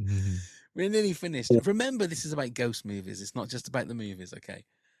finished. We're nearly finished. Remember, this is about ghost movies. It's not just about the movies, okay?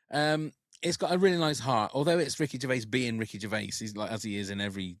 It's got a really nice heart. Although it's Ricky Gervais being Ricky Gervais, he's like as he is in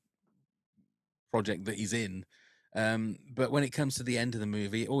every project that he's in. But when it comes to the end of the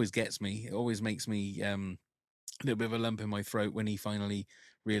movie, it always gets me. It always makes me a little bit of a lump in my throat when he finally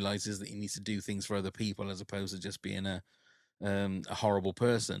realizes that he needs to do things for other people as opposed to just being a horrible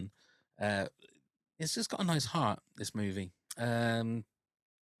person. It's just got a nice heart, this movie.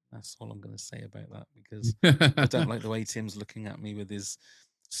 That's all I'm going to say about that, because I don't like the way Tim's looking at me with his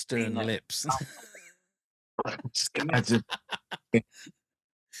stern lips. I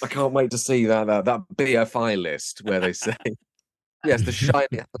can't wait to see that BFI list where they say, yes, The Shining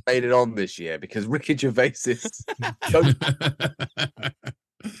hasn't made it on this year because Ricky Gervais is...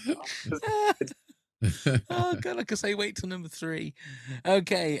 Oh, God, like I say, wait till number 3.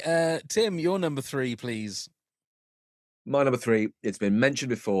 Okay, Tim, your number 3, please. My number 3, it's been mentioned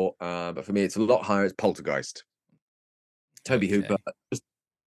before, but for me, it's a lot higher. It's Poltergeist. Toby Hooper, just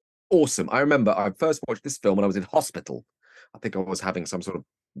awesome. I remember I first watched this film when I was in hospital. I think I was having some sort of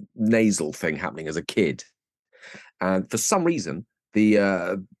nasal thing happening as a kid. And for some reason,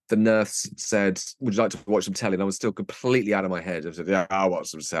 the nurse said, would you like to watch some telly? And I was still completely out of my head. I said, yeah, I'll watch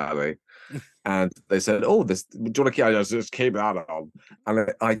some telly. And they said, oh, do you want to just keep that on?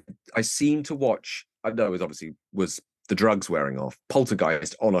 And I seemed to watch, I know it was obviously the drugs wearing off,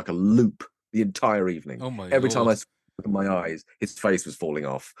 Poltergeist on like a loop the entire evening. Oh my Every time I Lord. opened my eyes, his face was falling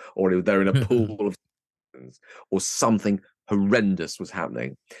off, or they're in a pool of or something horrendous was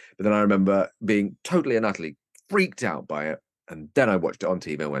happening. But then I remember being totally and utterly freaked out by it. And then I watched it on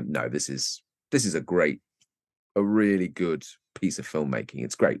TV and went, no, this is a really good piece of filmmaking.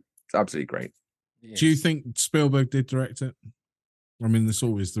 It's great. It's absolutely great. Yes. Do you think Spielberg did direct it? I mean, there's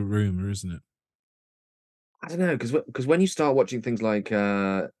always the rumor, isn't it? I don't know, because when you start watching things like,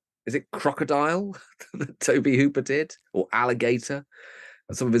 is it Crocodile that Toby Hooper did, or Alligator,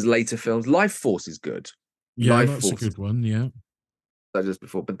 and some of his later films? Life Force is good. Yeah, Life that's Force, a good one. Yeah, just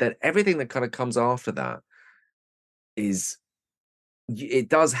before, but then everything that kind of comes after that it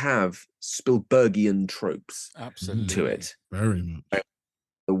does have Spielbergian tropes Absolutely. to it. Very much.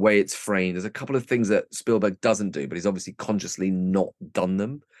 The way it's framed, there's a couple of things that Spielberg doesn't do, but he's obviously consciously not done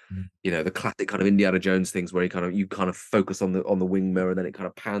them. You know, the classic kind of Indiana Jones things where you kind of focus on the wing mirror, and then it kind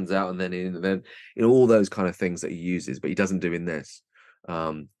of pans out, and then all those kind of things that he uses, but he doesn't do in this.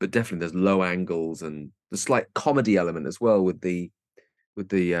 But definitely there's low angles and the slight comedy element as well with the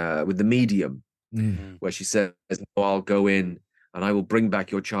medium, where she says, "No, I'll go in and I will bring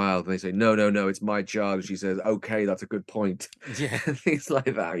back your child." And they say, "No, it's my child." And she says, "Okay, that's a good point." Yeah. Things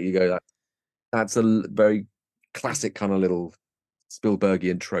like that. You go, that's a very classic kind of little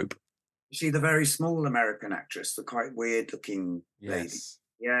Spielbergian trope. Is she the very small American actress, the quite weird-looking lady? Yes.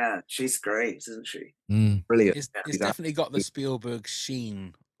 Yeah, she's great, isn't she? Brilliant. It's definitely got the Spielberg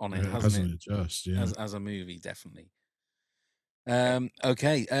sheen on it, hasn't it? Just, yeah. As a movie, definitely.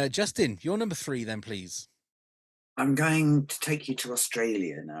 Okay, Justin, your number 3 then, please. I'm going to take you to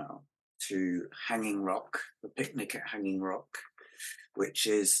Australia now, to Hanging Rock, The Picnic at Hanging Rock, which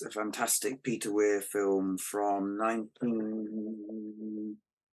is a fantastic Peter Weir film from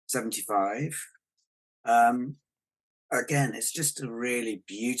 1975. Again, it's just a really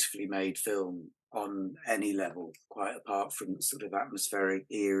beautifully made film on any level, quite apart from the sort of atmospheric,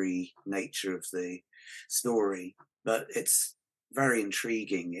 eerie nature of the story. But it's very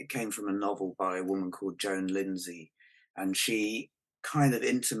intriguing. It came from a novel by a woman called Joan Lindsay, and she kind of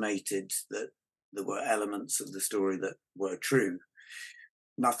intimated that there were elements of the story that were true.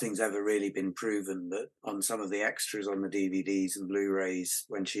 Nothing's ever really been proven, but on some of the extras on the DVDs and Blu-rays,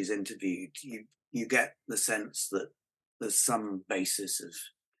 when she's interviewed, you get the sense that there's some basis of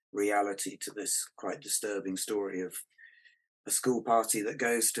reality to this quite disturbing story of a school party that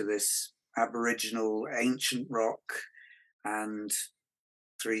goes to this Aboriginal ancient rock and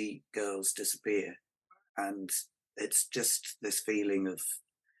 3 girls disappear. And it's just this feeling of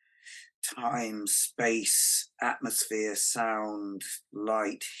time, space, atmosphere, sound,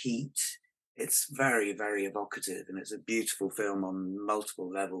 light, heat. It's very, very evocative, and it's a beautiful film on multiple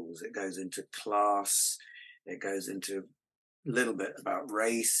levels. It goes into class, it goes into a little bit about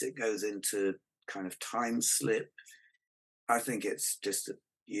race, it goes into kind of time slip. I think it's just a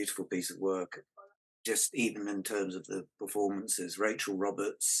beautiful piece of work, just even in terms of the performances. Rachel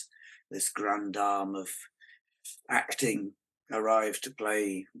Roberts, this grand dame of acting, arrived to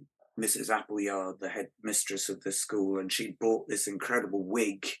play Mrs. Appleyard, the head mistress of the school, and she bought this incredible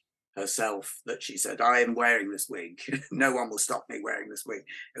wig herself that she said, I am wearing this wig. No one will stop me wearing this wig.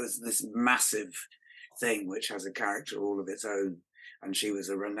 It was this massive thing which has a character all of its own. And she was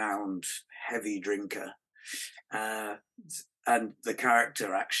a renowned heavy drinker. And the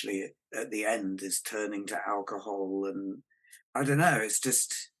character actually at the end is turning to alcohol. And I don't know, it's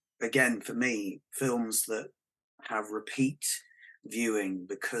just, again, for me, films that have repeat viewing,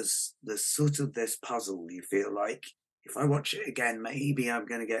 because there's sort of this puzzle. You feel like if I watch it again, maybe I'm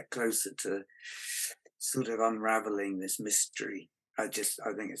going to get closer to sort of unraveling this mystery. I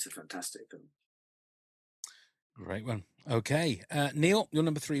think it's a fantastic film. Great one. Okay. Neil, your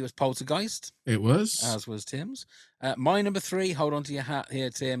number 3 was Poltergeist. It was. As was Tim's. My number 3, hold on to your hat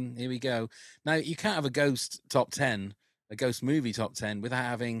here, Tim. Here we go. Now, you can't have a ghost top 10, a ghost movie top 10, without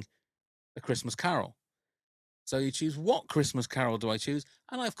having A Christmas Carol. So you choose, what Christmas Carol do I choose?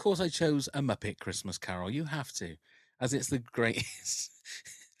 And of course, I chose A Muppet Christmas Carol. You have to, as it's the greatest.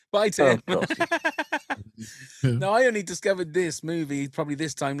 Bye, Tim. Oh, No, I only discovered this movie probably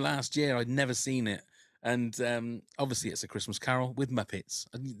this time last year. I'd never seen it. And obviously, it's A Christmas Carol with Muppets.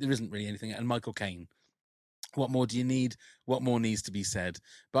 There isn't really anything. And Michael Caine. What more do you need? What more needs to be said?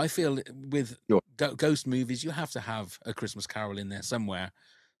 But I feel with ghost movies, you have to have A Christmas Carol in there somewhere.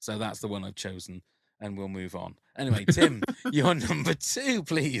 So that's the one I've chosen. And we'll move on. Anyway, Tim, your number 2,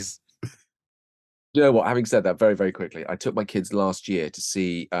 please. You know what? Having said that, very, very quickly, I took my kids last year to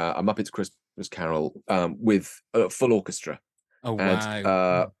see A Muppet's Christmas Carol with a full orchestra. Oh, and,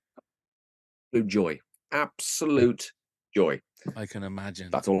 wow. absolute joy. Absolute joy. I can imagine.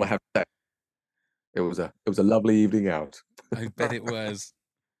 That's all I have to say. It was a lovely evening out. I bet it was.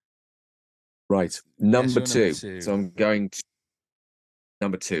 Right. Number Yes, two. number 2. So I'm going to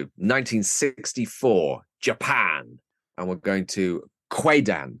number 2, 1964, Japan. And we're going to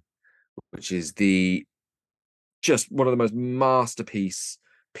Kwaidan, which is just one of the most masterpiece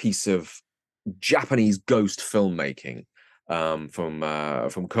piece of Japanese ghost filmmaking from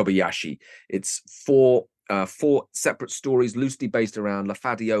Kobayashi. It's four separate stories loosely based around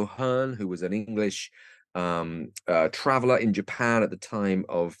Lafadio Hearn, who was an English traveler in Japan at the time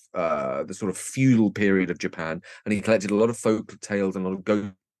of the sort of feudal period of Japan, and he collected a lot of folk tales and a lot of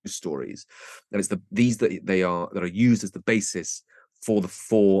ghost stories. And it's these that are used as the basis for the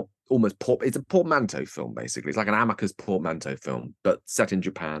 4 it's a portmanteau film, basically. It's like an Amicus portmanteau film, but set in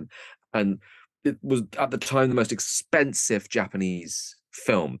Japan. And it was at the time the most expensive Japanese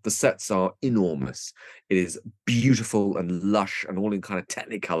film. The sets are enormous. It is beautiful and lush and all in kind of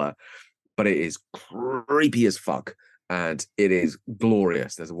technicolor, but it is creepy as fuck, and it is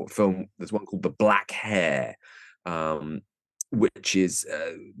glorious. There's one called The Black Hair, which is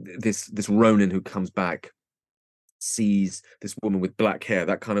this Ronin who comes back, sees this woman with black hair,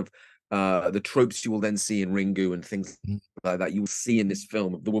 that kind of the tropes you will then see in Ringu and things like that. You will see in this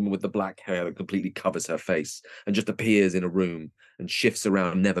film of the woman with the black hair that completely covers her face and just appears in a room and shifts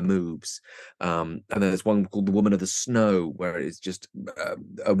around, never moves. And then there's one called The Woman of the Snow, where it is just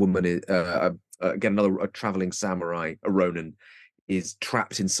a woman, again, a traveling samurai, a Ronin, is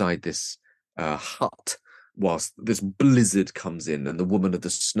trapped inside this hut whilst this blizzard comes in and the Woman of the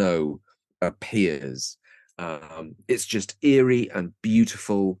Snow appears. It's just eerie and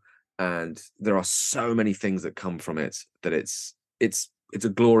beautiful, and there are so many things that come from it that it's a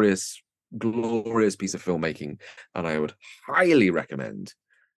glorious piece of filmmaking, and I would highly recommend,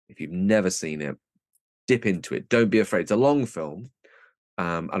 if you've never seen it, dip into it. Don't be afraid. It's a long film,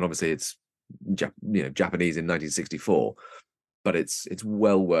 and obviously it's Japanese in 1964, but it's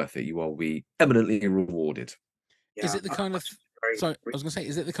well worth it. You will be eminently rewarded. Yeah, Is it the kind of sorry, I was going to say,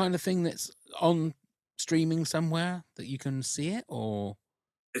 is it the kind of thing that's on streaming somewhere that you can see it, or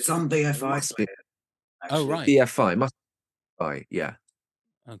it's on BFI player, oh right, BFI must be, yeah.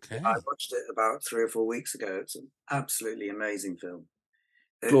 Okay. I watched it about 3 or 4 weeks ago. It's an absolutely amazing film.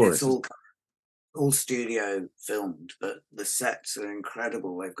 Glorious. It's all studio filmed, but the sets are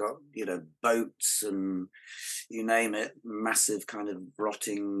incredible. They've got boats and you name it, massive kind of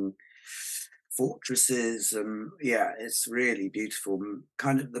rotting fortresses, and it's really beautiful.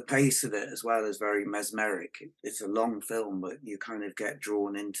 Kind of the pace of it as well is very mesmeric. It's a long film, but you kind of get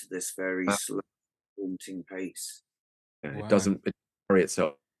drawn into this very slow, haunting pace. Yeah, wow. It doesn't carry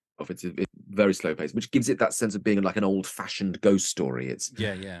itself. It's a very slow pace, which gives it that sense of being like an old-fashioned ghost story. It's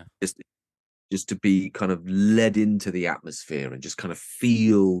just to be kind of led into the atmosphere and just kind of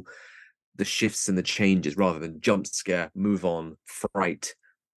feel the shifts and the changes rather than jump scare, move on, fright.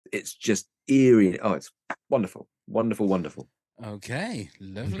 It's just eerie. Oh, it's wonderful. Okay,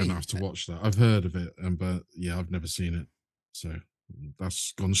 lovely. I'm gonna have to watch that. I've heard of it, but I've never seen it, so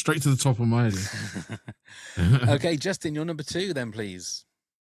that's gone straight to the top of my list. Okay, Justin, your number 2 then, please.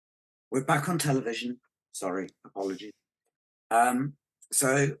 We're back on television. Sorry, apologies.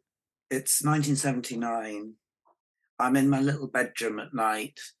 So it's 1979. I'm in my little bedroom at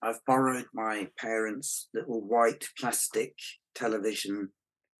night. I've borrowed my parents' little white plastic television,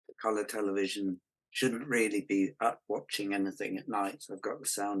 colour television. Shouldn't really be up watching anything at night. So I've got the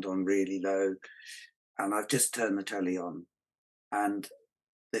sound on really low. And I've just turned the telly on. And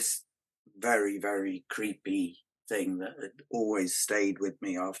this very, very creepy thing that had always stayed with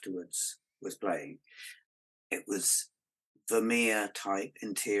me afterwards was playing. It was Vermeer type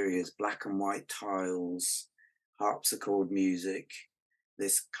interiors, black and white tiles, harpsichord music,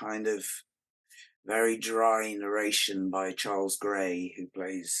 this kind of very dry narration by Charles Gray, who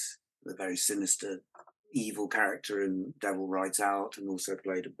plays the very sinister, evil character in Devil Rides Out and also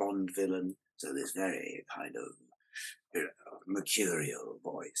played a Bond villain. So this very kind of mercurial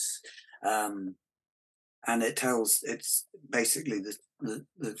voice. And it's basically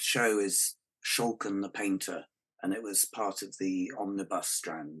the show is Shulkin the Painter, and it was part of the Omnibus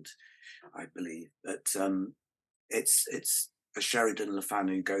strand, I believe. But it's a Sheridan Le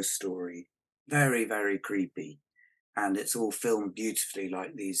Fanu ghost story, very, very creepy. And it's all filmed beautifully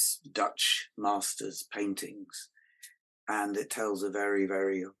like these Dutch masters' paintings. And it tells a very,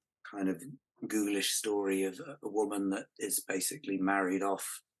 very kind of ghoulish story of a woman that is basically married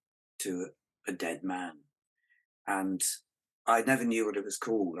off to a dead man. And I never knew what it was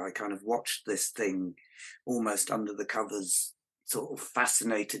called. I kind of watched this thing almost under the covers, sort of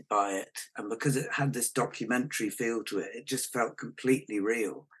fascinated by it. And because it had this documentary feel to it, it just felt completely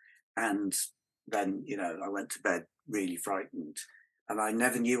real. And then, I went to bed really frightened. And I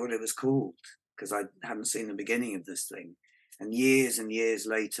never knew what it was called because I hadn't seen the beginning of this thing. And years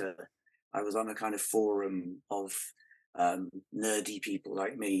later, I was on a kind of forum of nerdy people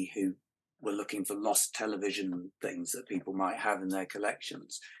like me who were looking for lost television things that people might have in their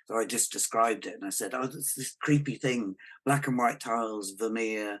collections. So I just described it and I said, oh, it's this creepy thing, black and white tiles,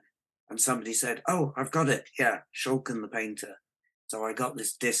 Vermeer. And somebody said, oh, I've got it. Yeah, Shulkin the Painter. So I got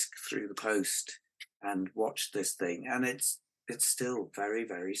this disc through the post and watched this thing. And it's still very,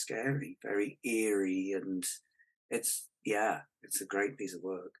 very scary, very eerie. And it's a great piece of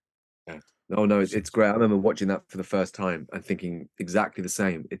work. Yeah. Oh no, it's great. I remember watching that for the first time and thinking exactly the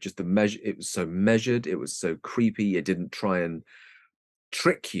same. It was so measured, it was so creepy, it didn't try and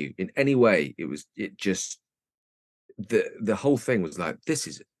trick you in any way. The whole thing was like, this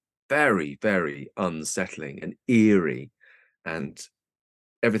is very, very unsettling and eerie, and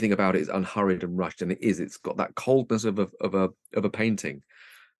everything about it is unhurried and rushed, and it's got that coldness of a painting.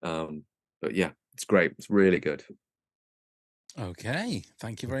 But yeah, it's great. It's really good. Okay,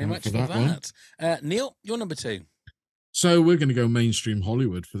 thank you very much for that that. Neil, you're number 2. So we're going to go mainstream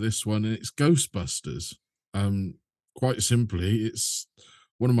Hollywood for this one, and it's Ghostbusters. Quite simply, it's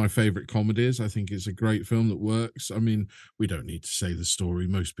one of my favorite comedies. I think it's a great film that works. I mean, we don't need to say the story.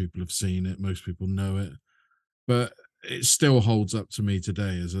 Most people have seen it. Most people know it. But it still holds up to me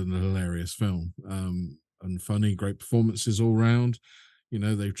today as an hilarious film. And funny, great performances all round.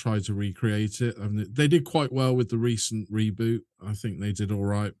 They've tried to recreate it. I mean, they did quite well with the recent reboot. I think they did all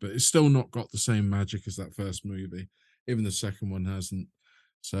right, but it's still not got the same magic as that first movie. Even the second one hasn't.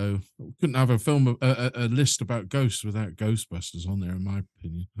 So we couldn't have a list about ghosts without Ghostbusters on there, in my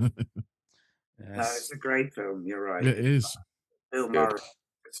opinion. Yes. No, it's a great film. You're right. It is. Bill Murray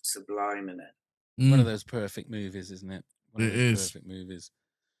is sublime in it. One of those perfect movies, isn't it? One of those perfect movies.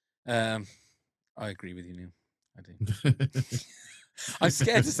 I agree with you, Neil. I do. I'm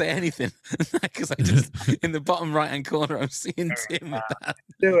scared to say anything because I just in the bottom right-hand corner I'm seeing Tim with that.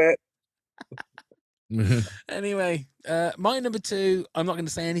 Do it. Anyway, my number 2, I'm not going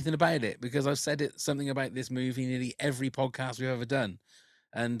to say anything about it because I've said something about this movie nearly every podcast we've ever done,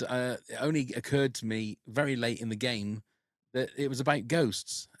 and it only occurred to me very late in the game that it was about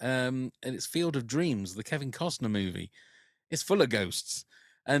ghosts. And it's Field of Dreams, the Kevin Costner movie. It's full of ghosts,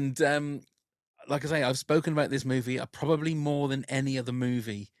 and like I say, I've spoken about this movie probably more than any other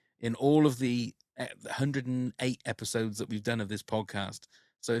movie in all of the 108 episodes that we've done of this podcast.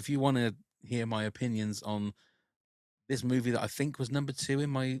 So if you want to hear my opinions on this movie that I think was number 2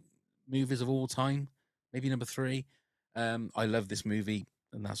 in my movies of all time, maybe number 3, I love this movie,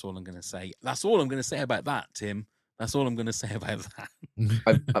 and that's all I'm going to say. That's all I'm going to say about that, Tim. That's all I'm going to say about that.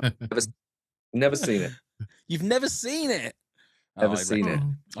 I've never seen it. You've never seen it? Never seen it.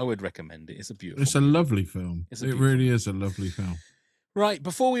 I would recommend it. It's a beautiful. It's a lovely film. It really is a lovely film. Right,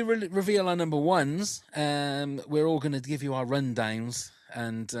 before we reveal our number 1s, we're all going to give you our rundowns,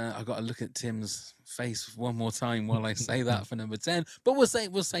 and I've got to look at Tim's face one more time while I say that for number 10. But we'll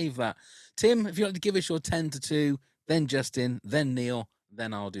save that. Tim, if you'd like to give us your 10 to 2, then Justin, then Neil,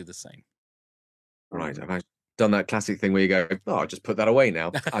 then I'll do the same. Right. I've actually done that classic thing where you go, oh, I'll just put that away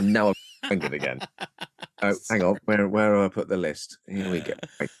now. I'm now offended again. Oh, hang on. Where do I put the list? Here we go.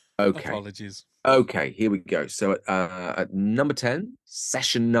 Right. Okay. Apologies. Okay, here we go. So at number 10,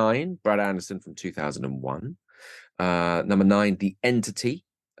 Session 9, Brad Anderson from 2001. Number 9, The Entity,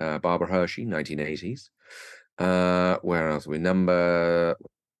 Barbara Hershey, 1980s. Where else are we? Number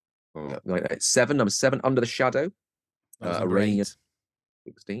 7, Under the Shadow. That was number Iranian 8.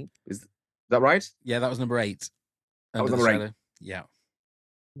 16. Is that right? Yeah, that was number 8. That was Under the number 8. Shadow. Yeah.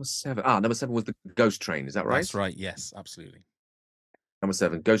 Number 7. Number 7 was The Ghost Train. Is that right? That's right. Yes, absolutely. Number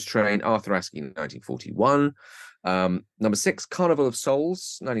 7, Ghost Train, Arthur Askey, 1941. Number 6, Carnival of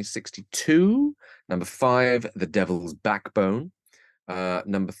Souls, 1962. Number 5, The Devil's Backbone.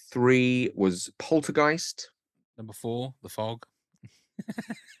 Number 3 was Poltergeist. Number 4, The Fog.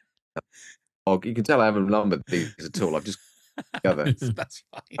 You can tell I haven't numbered these at all. I've just together. That's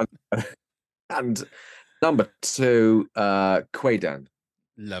fine. And number 2, Quaidan.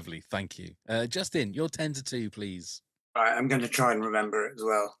 Lovely. Thank you. Justin, your 10 to 2, please. Right, I'm going to try and remember it as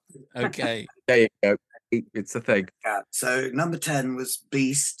well. Okay. There you go. It's a thing. Yeah. So number 10 was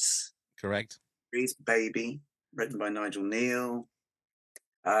Beasts. Correct. Beast Baby, written by Nigel Neal.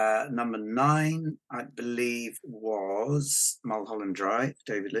 Number 9, I believe, was Mulholland Drive,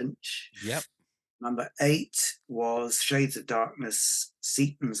 David Lynch. Yep. Number 8 was Shades of Darkness,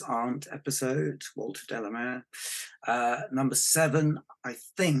 Seaton's Aunt episode, Walter Delamere. Number 7, I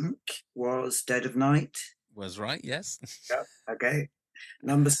think, was Dead of Night. Was right, yes. Yep. Okay.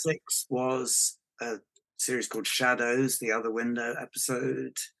 Number 6 was a series called Shadows, the Other Window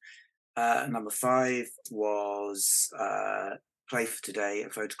episode. Number 5 was Play for Today, a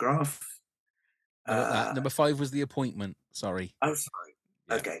photograph. Number 5 was The Appointment. Sorry. Oh, sorry.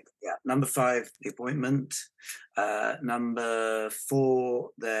 Yeah. Okay. Yeah. Number 5, The Appointment. Number 4,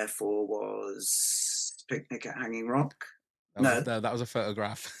 therefore, was Picnic at Hanging Rock. That was a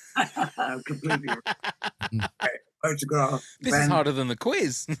photograph. I'm completely wrong. Okay. Photograph. This is harder than the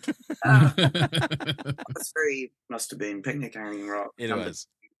quiz. Number 3 must have been Picnic at Hanging Rock. It was.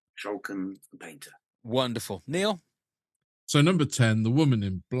 Shulkin, the Painter. Wonderful. Neil? So number 10, The Woman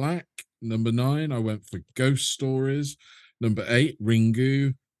in Black. Number 9, I went for Ghost Stories. Number 8,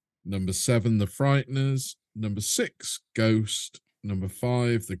 Ringu. Number 7, The Frighteners. Number 6, Ghost. Number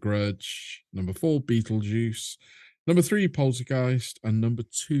 5, The Grudge. Number 4, Beetlejuice. Number 3, Poltergeist. And number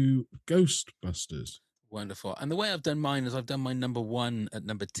 2, Ghostbusters. Wonderful. And the way I've done mine is I've done my number 1 at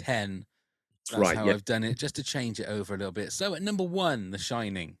number 10. That's right, how I've done it, just to change it over a little bit. So at number 1, The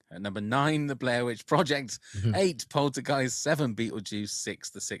Shining. At number 9, The Blair Witch Project. 8, Poltergeist. 7, Beetlejuice. 6,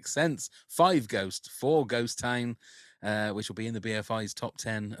 The Sixth Sense. 5, Ghost. 4, Ghost Town, which will be in the BFI's top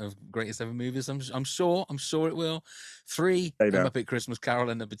 10 of greatest ever movies. I'm sure it will. 3, A Muppet Christmas Carol.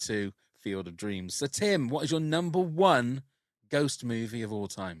 And number 2, Field of Dreams. So Tim, what is your number 1 ghost movie of all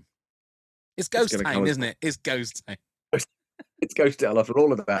time? It's Ghost Town, isn't it? It's Ghost Town. It's Ghost Town. After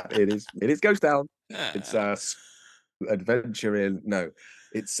all of that, it is Ghost Town. It's adventure in. No,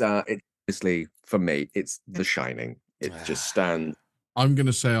 it's obviously for me. It's The Shining. It just stands. I'm going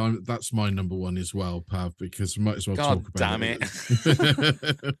to say that's my number 1 as well, Pav, because we might as well talk about damn it.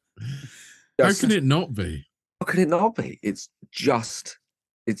 How Just- can it not be? How can it not be? It's just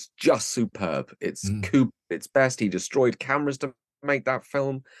superb. It's Kubrick at its best. He destroyed cameras to make that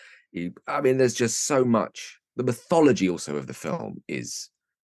film. There's just so much. The mythology also of the film is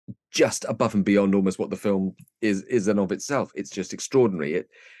just above and beyond almost what the film is and of itself. It's just extraordinary.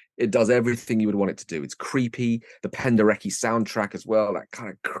 It does everything you would want it to do. It's creepy. The Penderecki soundtrack as well, that kind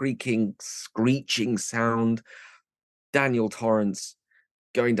of creaking, screeching sound. Daniel Torrance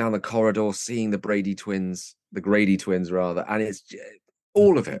going down the corridor, seeing the Grady twins, and it's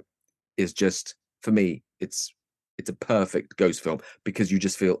all of it is just, for me, it's a perfect ghost film because you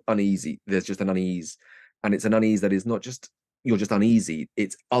just feel uneasy. There's just an unease, and it's an unease that is not just you're just uneasy.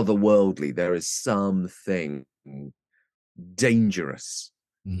 It's otherworldly. There is something dangerous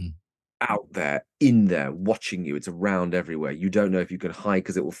out there, in there, watching you. It's around everywhere. You don't know if you can hide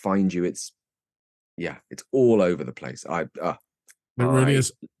because it will find you. It's all over the place. It really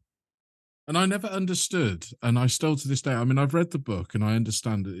is. And I never understood, and I still to this day, I've read the book and I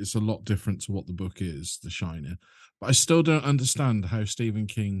understand that it's a lot different to what the book is, The Shining, but I still don't understand how Stephen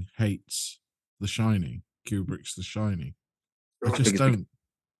King hates The Shining, Kubrick's The Shining. I just don't.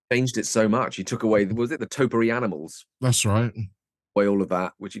 Changed it so much. He took away, was it the topiary animals? That's right. Away all of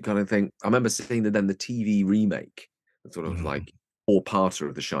that, which you kind of think. I remember seeing the TV remake, sort of like four-parter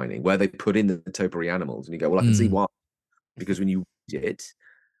of The Shining, where they put in the topiary animals, and you go, well, I can see why, because when you read it,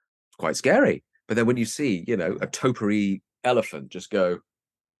 it's quite scary. But then when you see, a topiary elephant just go,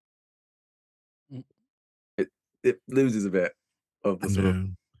 Mm. it loses a bit of the sort Yeah.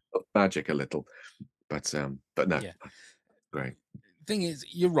 of magic a little. But no, Yeah. great. Thing is,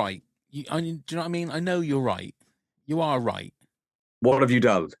 you're right. Do you know what I mean? I know you're right. You are right. What have you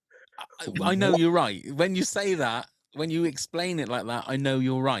done? I know What? you're right. When you say that, when you explain it like that, I know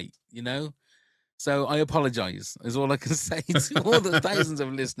you're right. You know. So I apologize. Is all I can say to all the thousands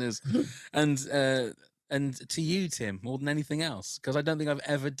of listeners, and to you, Tim, more than anything else, because I don't think I've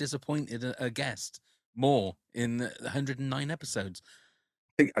ever disappointed a guest more in 109 episodes.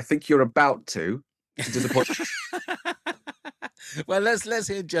 I think you're about to disappoint. Well, let's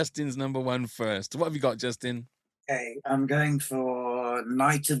hear Justin's number one first. What have you got, Justin? Okay, I'm going for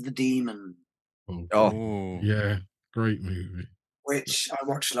Night of the Demon, Oh, Yeah, great movie. which I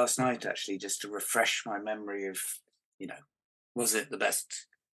watched last night actually, just to refresh my memory of, was it the best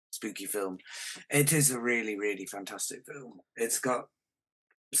spooky film? It is a really, really fantastic film. It's got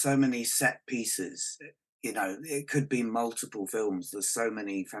so many set pieces. It could be multiple films. There's so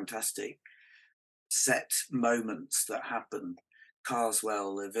many fantastic set moments that happen.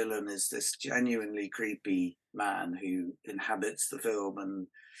 Carswell, the villain, is this genuinely creepy man who inhabits the film, and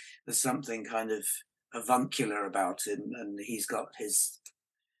there's something kind of avuncular about him, and he's got his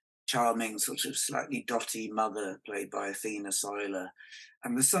charming, sort of slightly dotty mother, played by Athena Seiler,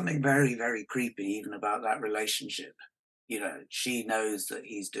 and there's something very, very creepy even about that relationship. She knows that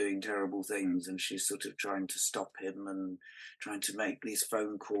he's doing terrible things, and she's sort of trying to stop him and trying to make these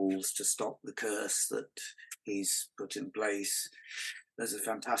phone calls to stop the curse that he's put in place. There's a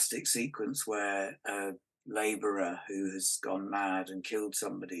fantastic sequence where a labourer who has gone mad and killed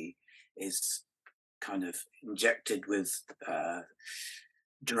somebody is kind of injected with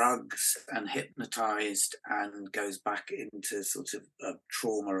drugs and hypnotized, and goes back into sort of a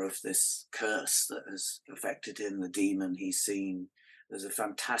trauma of this curse that has affected him, the demon he's seen. There's a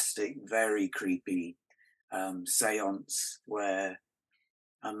fantastic, very creepy seance where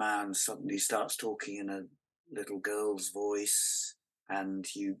a man suddenly starts talking in a little girl's voice, and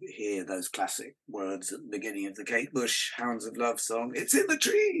you hear those classic words at the beginning of the Kate Bush Hounds of Love song, "It's in the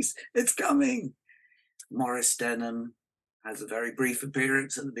trees, it's coming." Maurice Denham has a very brief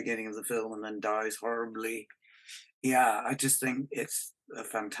appearance at the beginning of the film and then dies horribly. Yeah, I just think it's a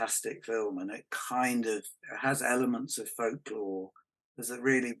fantastic film, and it kind of has elements of folklore. There's a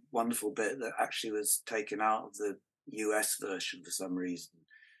really wonderful bit that actually was taken out of the US version for some reason.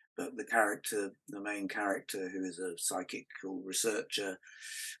 But the main character, who is a psychical researcher,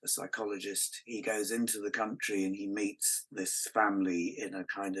 a psychologist, he goes into the country and he meets this family in a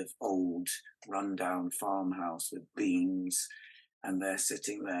kind of old, rundown farmhouse with beams, and they're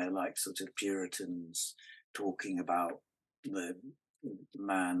sitting there like sort of Puritans, talking about the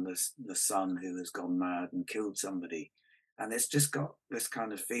man, the son who has gone mad and killed somebody. And it's just got this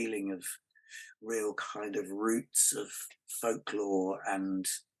kind of feeling of real kind of roots of folklore and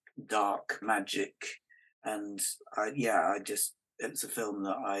dark magic. And it's a film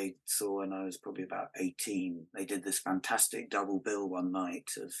that I saw when I was probably about 18. They did this fantastic double bill one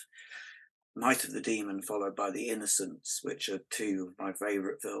night of Night of the Demon followed by The Innocents, which are two of my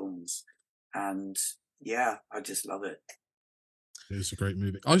favorite films. And yeah, I just love it. It's a great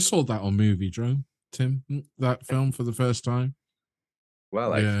movie. I saw that on Movie Drone, Tim, that film for the first time.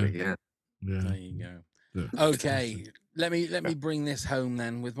 Well, actually, yeah. There you go. Yeah. Okay, let me bring this home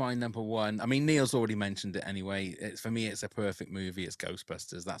then with my number one. I mean, Neil's already mentioned it anyway. For me, it's a perfect movie. It's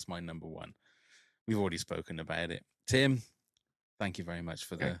Ghostbusters. That's my number one. We've already spoken about it. Tim, thank you very much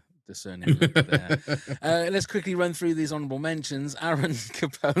for the discerning look there. Let's quickly run through these honorable mentions. Aaron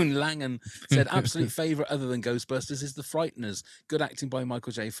Capone Langan said, absolute favorite other than Ghostbusters is The Frighteners. Good acting by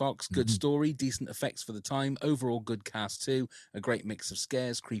Michael J. Fox, good story, decent effects for the time, overall good cast too, a great mix of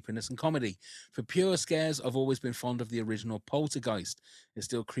scares, creepiness and comedy. For pure scares, I've always been fond of the original Poltergeist. It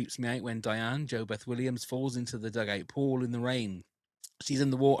still creeps me out when Diane, Jo Beth Williams, falls into the dugout pool in the rain. She's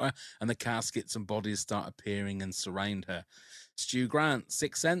in the water and the caskets and bodies start appearing and surround her. Stu Grant,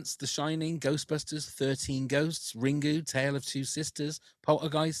 Sixth Sense, The Shining, Ghostbusters, 13 Ghosts, Ringu, Tale of Two Sisters,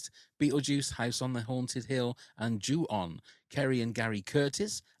 Poltergeist, Beetlejuice, House on the Haunted Hill, and Ju-On. Kerry and Gary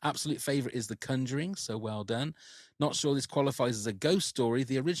Curtis. Absolute favourite is The Conjuring, so well done. Not sure this qualifies as a ghost story.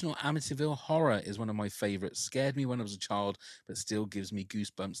 The original Amityville Horror is one of my favourites. Scared me when I was a child, but still gives me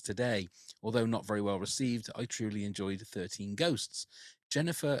goosebumps today. Although not very well received, I truly enjoyed 13 Ghosts.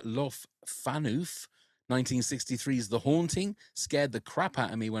 Jennifer Lof Fanoof, 1963's The Haunting, scared the crap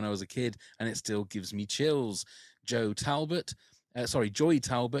out of me when I was a kid, and it still gives me chills. Joy Talbot,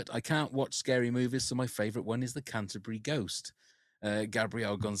 I can't watch scary movies, so my favourite one is The Canterbury Ghost.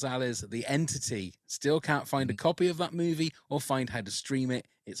 Gabriel Gonzalez. The Entity. Still can't find a copy of that movie or find how to stream it.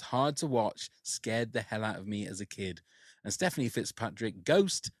 It's hard to watch. Scared the hell out of me as a kid. And Stephanie Fitzpatrick,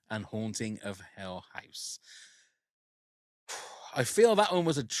 Ghost and Haunting of Hell House. I feel that one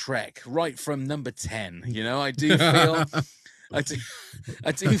was a trek right from number 10. You know, I do feel I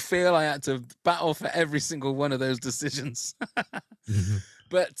do feel I had to battle for every single one of those decisions.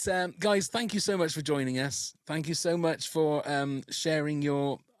 But guys, thank you so much for joining us. Thank you so much for sharing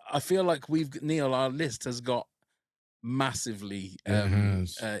your. I feel like Neil, our list has got massively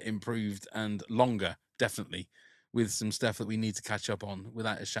improved and longer, definitely, with some stuff that we need to catch up on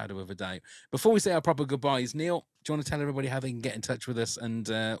without a shadow of a doubt. Before we say our proper goodbyes, Neil, do you want to tell everybody how they can get in touch with us and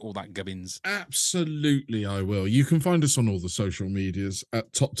all that gubbins? Absolutely, I will. You can find us on all the social medias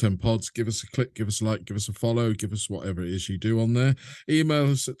at Top 10 Pods. Give us a click, give us a like, give us a follow, give us whatever it is you do on there. Email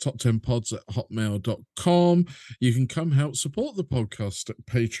us at top10pods@hotmail.com. You can come help support the podcast at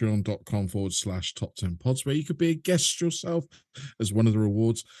patreon.com/top10pods, where you could be a guest yourself as one of the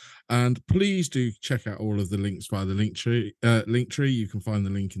rewards. And please do check out all of the links via the link tree. You can find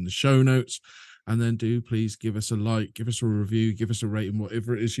the link in the show notes. And then do please give us a like, give us a review, give us a rating,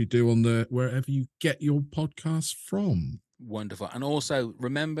 whatever it is you do on the wherever you get your podcasts from. Wonderful. And also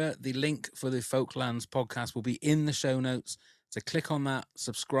remember, the link for the Folklands podcast will be in the show notes. So click on that,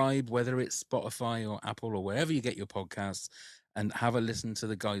 subscribe, whether it's Spotify or Apple or wherever you get your podcasts, and have a listen to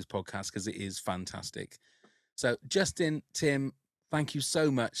the guys' podcast because it is fantastic. So Justin, Tim, thank you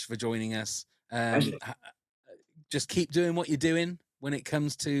so much for joining us. Just keep doing what you're doing when it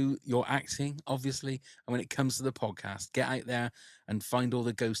comes to your acting, obviously, and when it comes to the podcast. Get out there and find all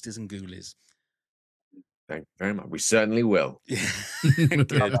the ghosties and ghoulies. Thank you very much. We certainly will.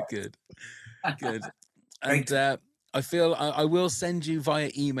 Good. And I feel I will send you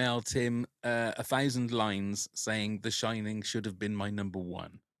via email, Tim, 1,000 lines saying The Shining should have been my number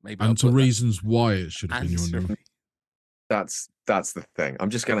one. Maybe and to reasons why it should have been your number. That's the thing.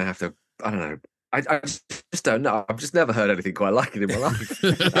 I'm just going to have to, I don't know. I just don't know. I've just never heard anything quite like it in my life.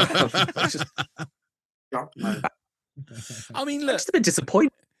 I mean, look, I'm just a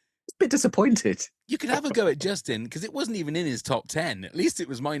bit disappointed. You could have a go at Justin because it wasn't even in his top 10. At least it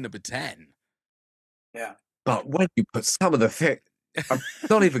was my number 10. Yeah. But when you put some of the things, I'm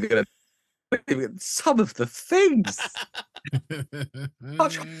not even going to. Some of the things.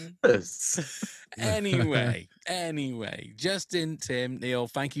 Anyway, Justin, Tim, Neil,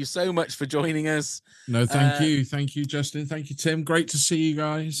 thank you so much for joining us. No, thank you, Justin, thank you, Tim. Great to see you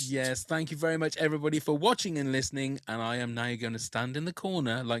guys. Yes, thank you very much, everybody, for watching and listening. And I am now going to stand in the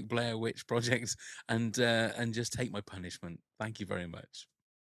corner like Blair Witch Project and just take my punishment. Thank you very much.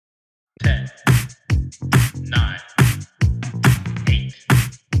 10,